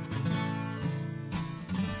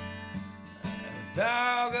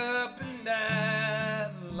 dog up and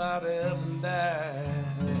down, a lot up and down.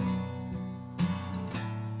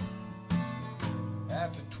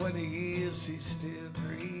 After 20 years, he still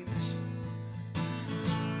grieves.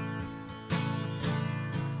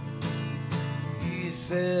 He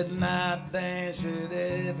said, and I dance at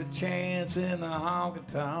every chance in the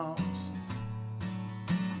honky-tonks.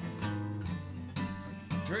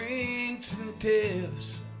 Drinks and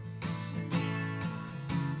tips,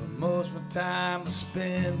 but most of my time I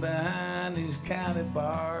spend behind these county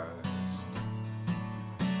bars.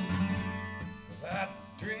 'Cause I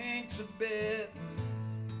drinks a bit.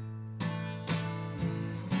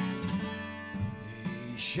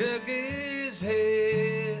 He shook his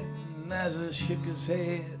head, and as I shook his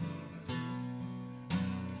head,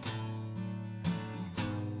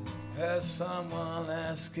 Has someone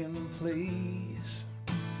asking, please,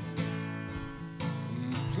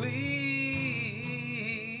 please,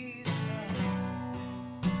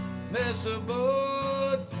 Mr.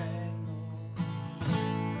 Bojangle,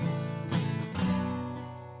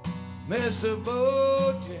 Mr.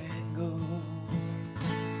 Bojangle,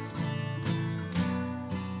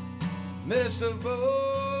 Mr.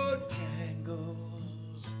 Bojangles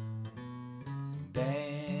dance.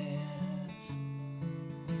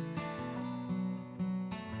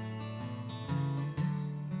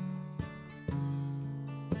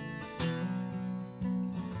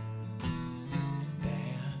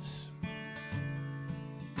 Dance.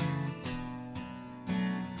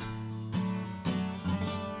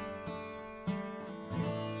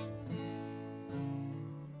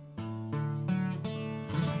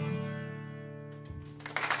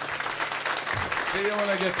 See you when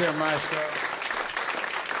I get there, Maestro.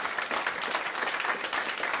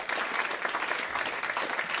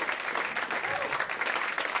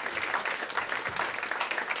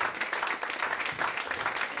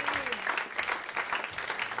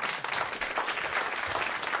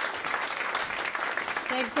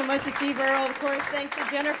 Thanks so much to Steve Earle. Of course, thanks to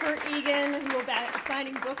Jennifer Egan, who will be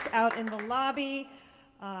signing books out in the lobby.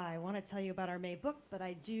 I want to tell you about our May book, but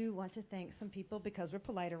I do want to thank some people because we're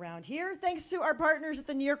polite around here. Thanks to our partners at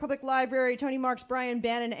the New York Public Library, Tony Marks, Brian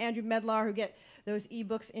Bannon, and Andrew Medlar, who get those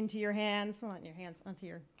ebooks into your hands, well, not in your hands, onto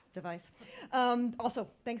your device. Also,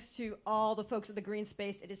 thanks to all the folks at the Green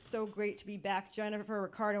Space. It is so great to be back. Jennifer,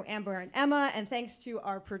 Ricardo, Amber, and Emma. And thanks to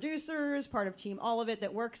our producers, part of Team All of It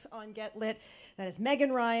that works on Get Lit. That is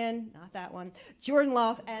Megan Ryan, not that one, Jordan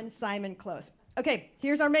Loff, and Simon Close. Okay,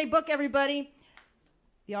 here's our May book, everybody.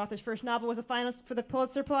 The author's first novel was a finalist for the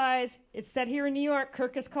Pulitzer Prize. It's set here in New York.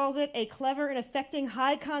 Kirkus calls it a clever and affecting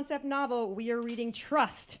high-concept novel. We are reading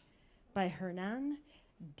Trust by Hernan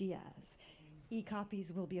Diaz.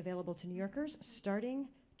 E-copies will be available to New Yorkers starting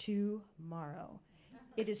tomorrow.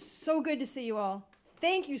 It is so good to see you all.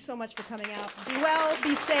 Thank you so much for coming out. Be well,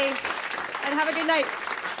 be safe, and have a good night.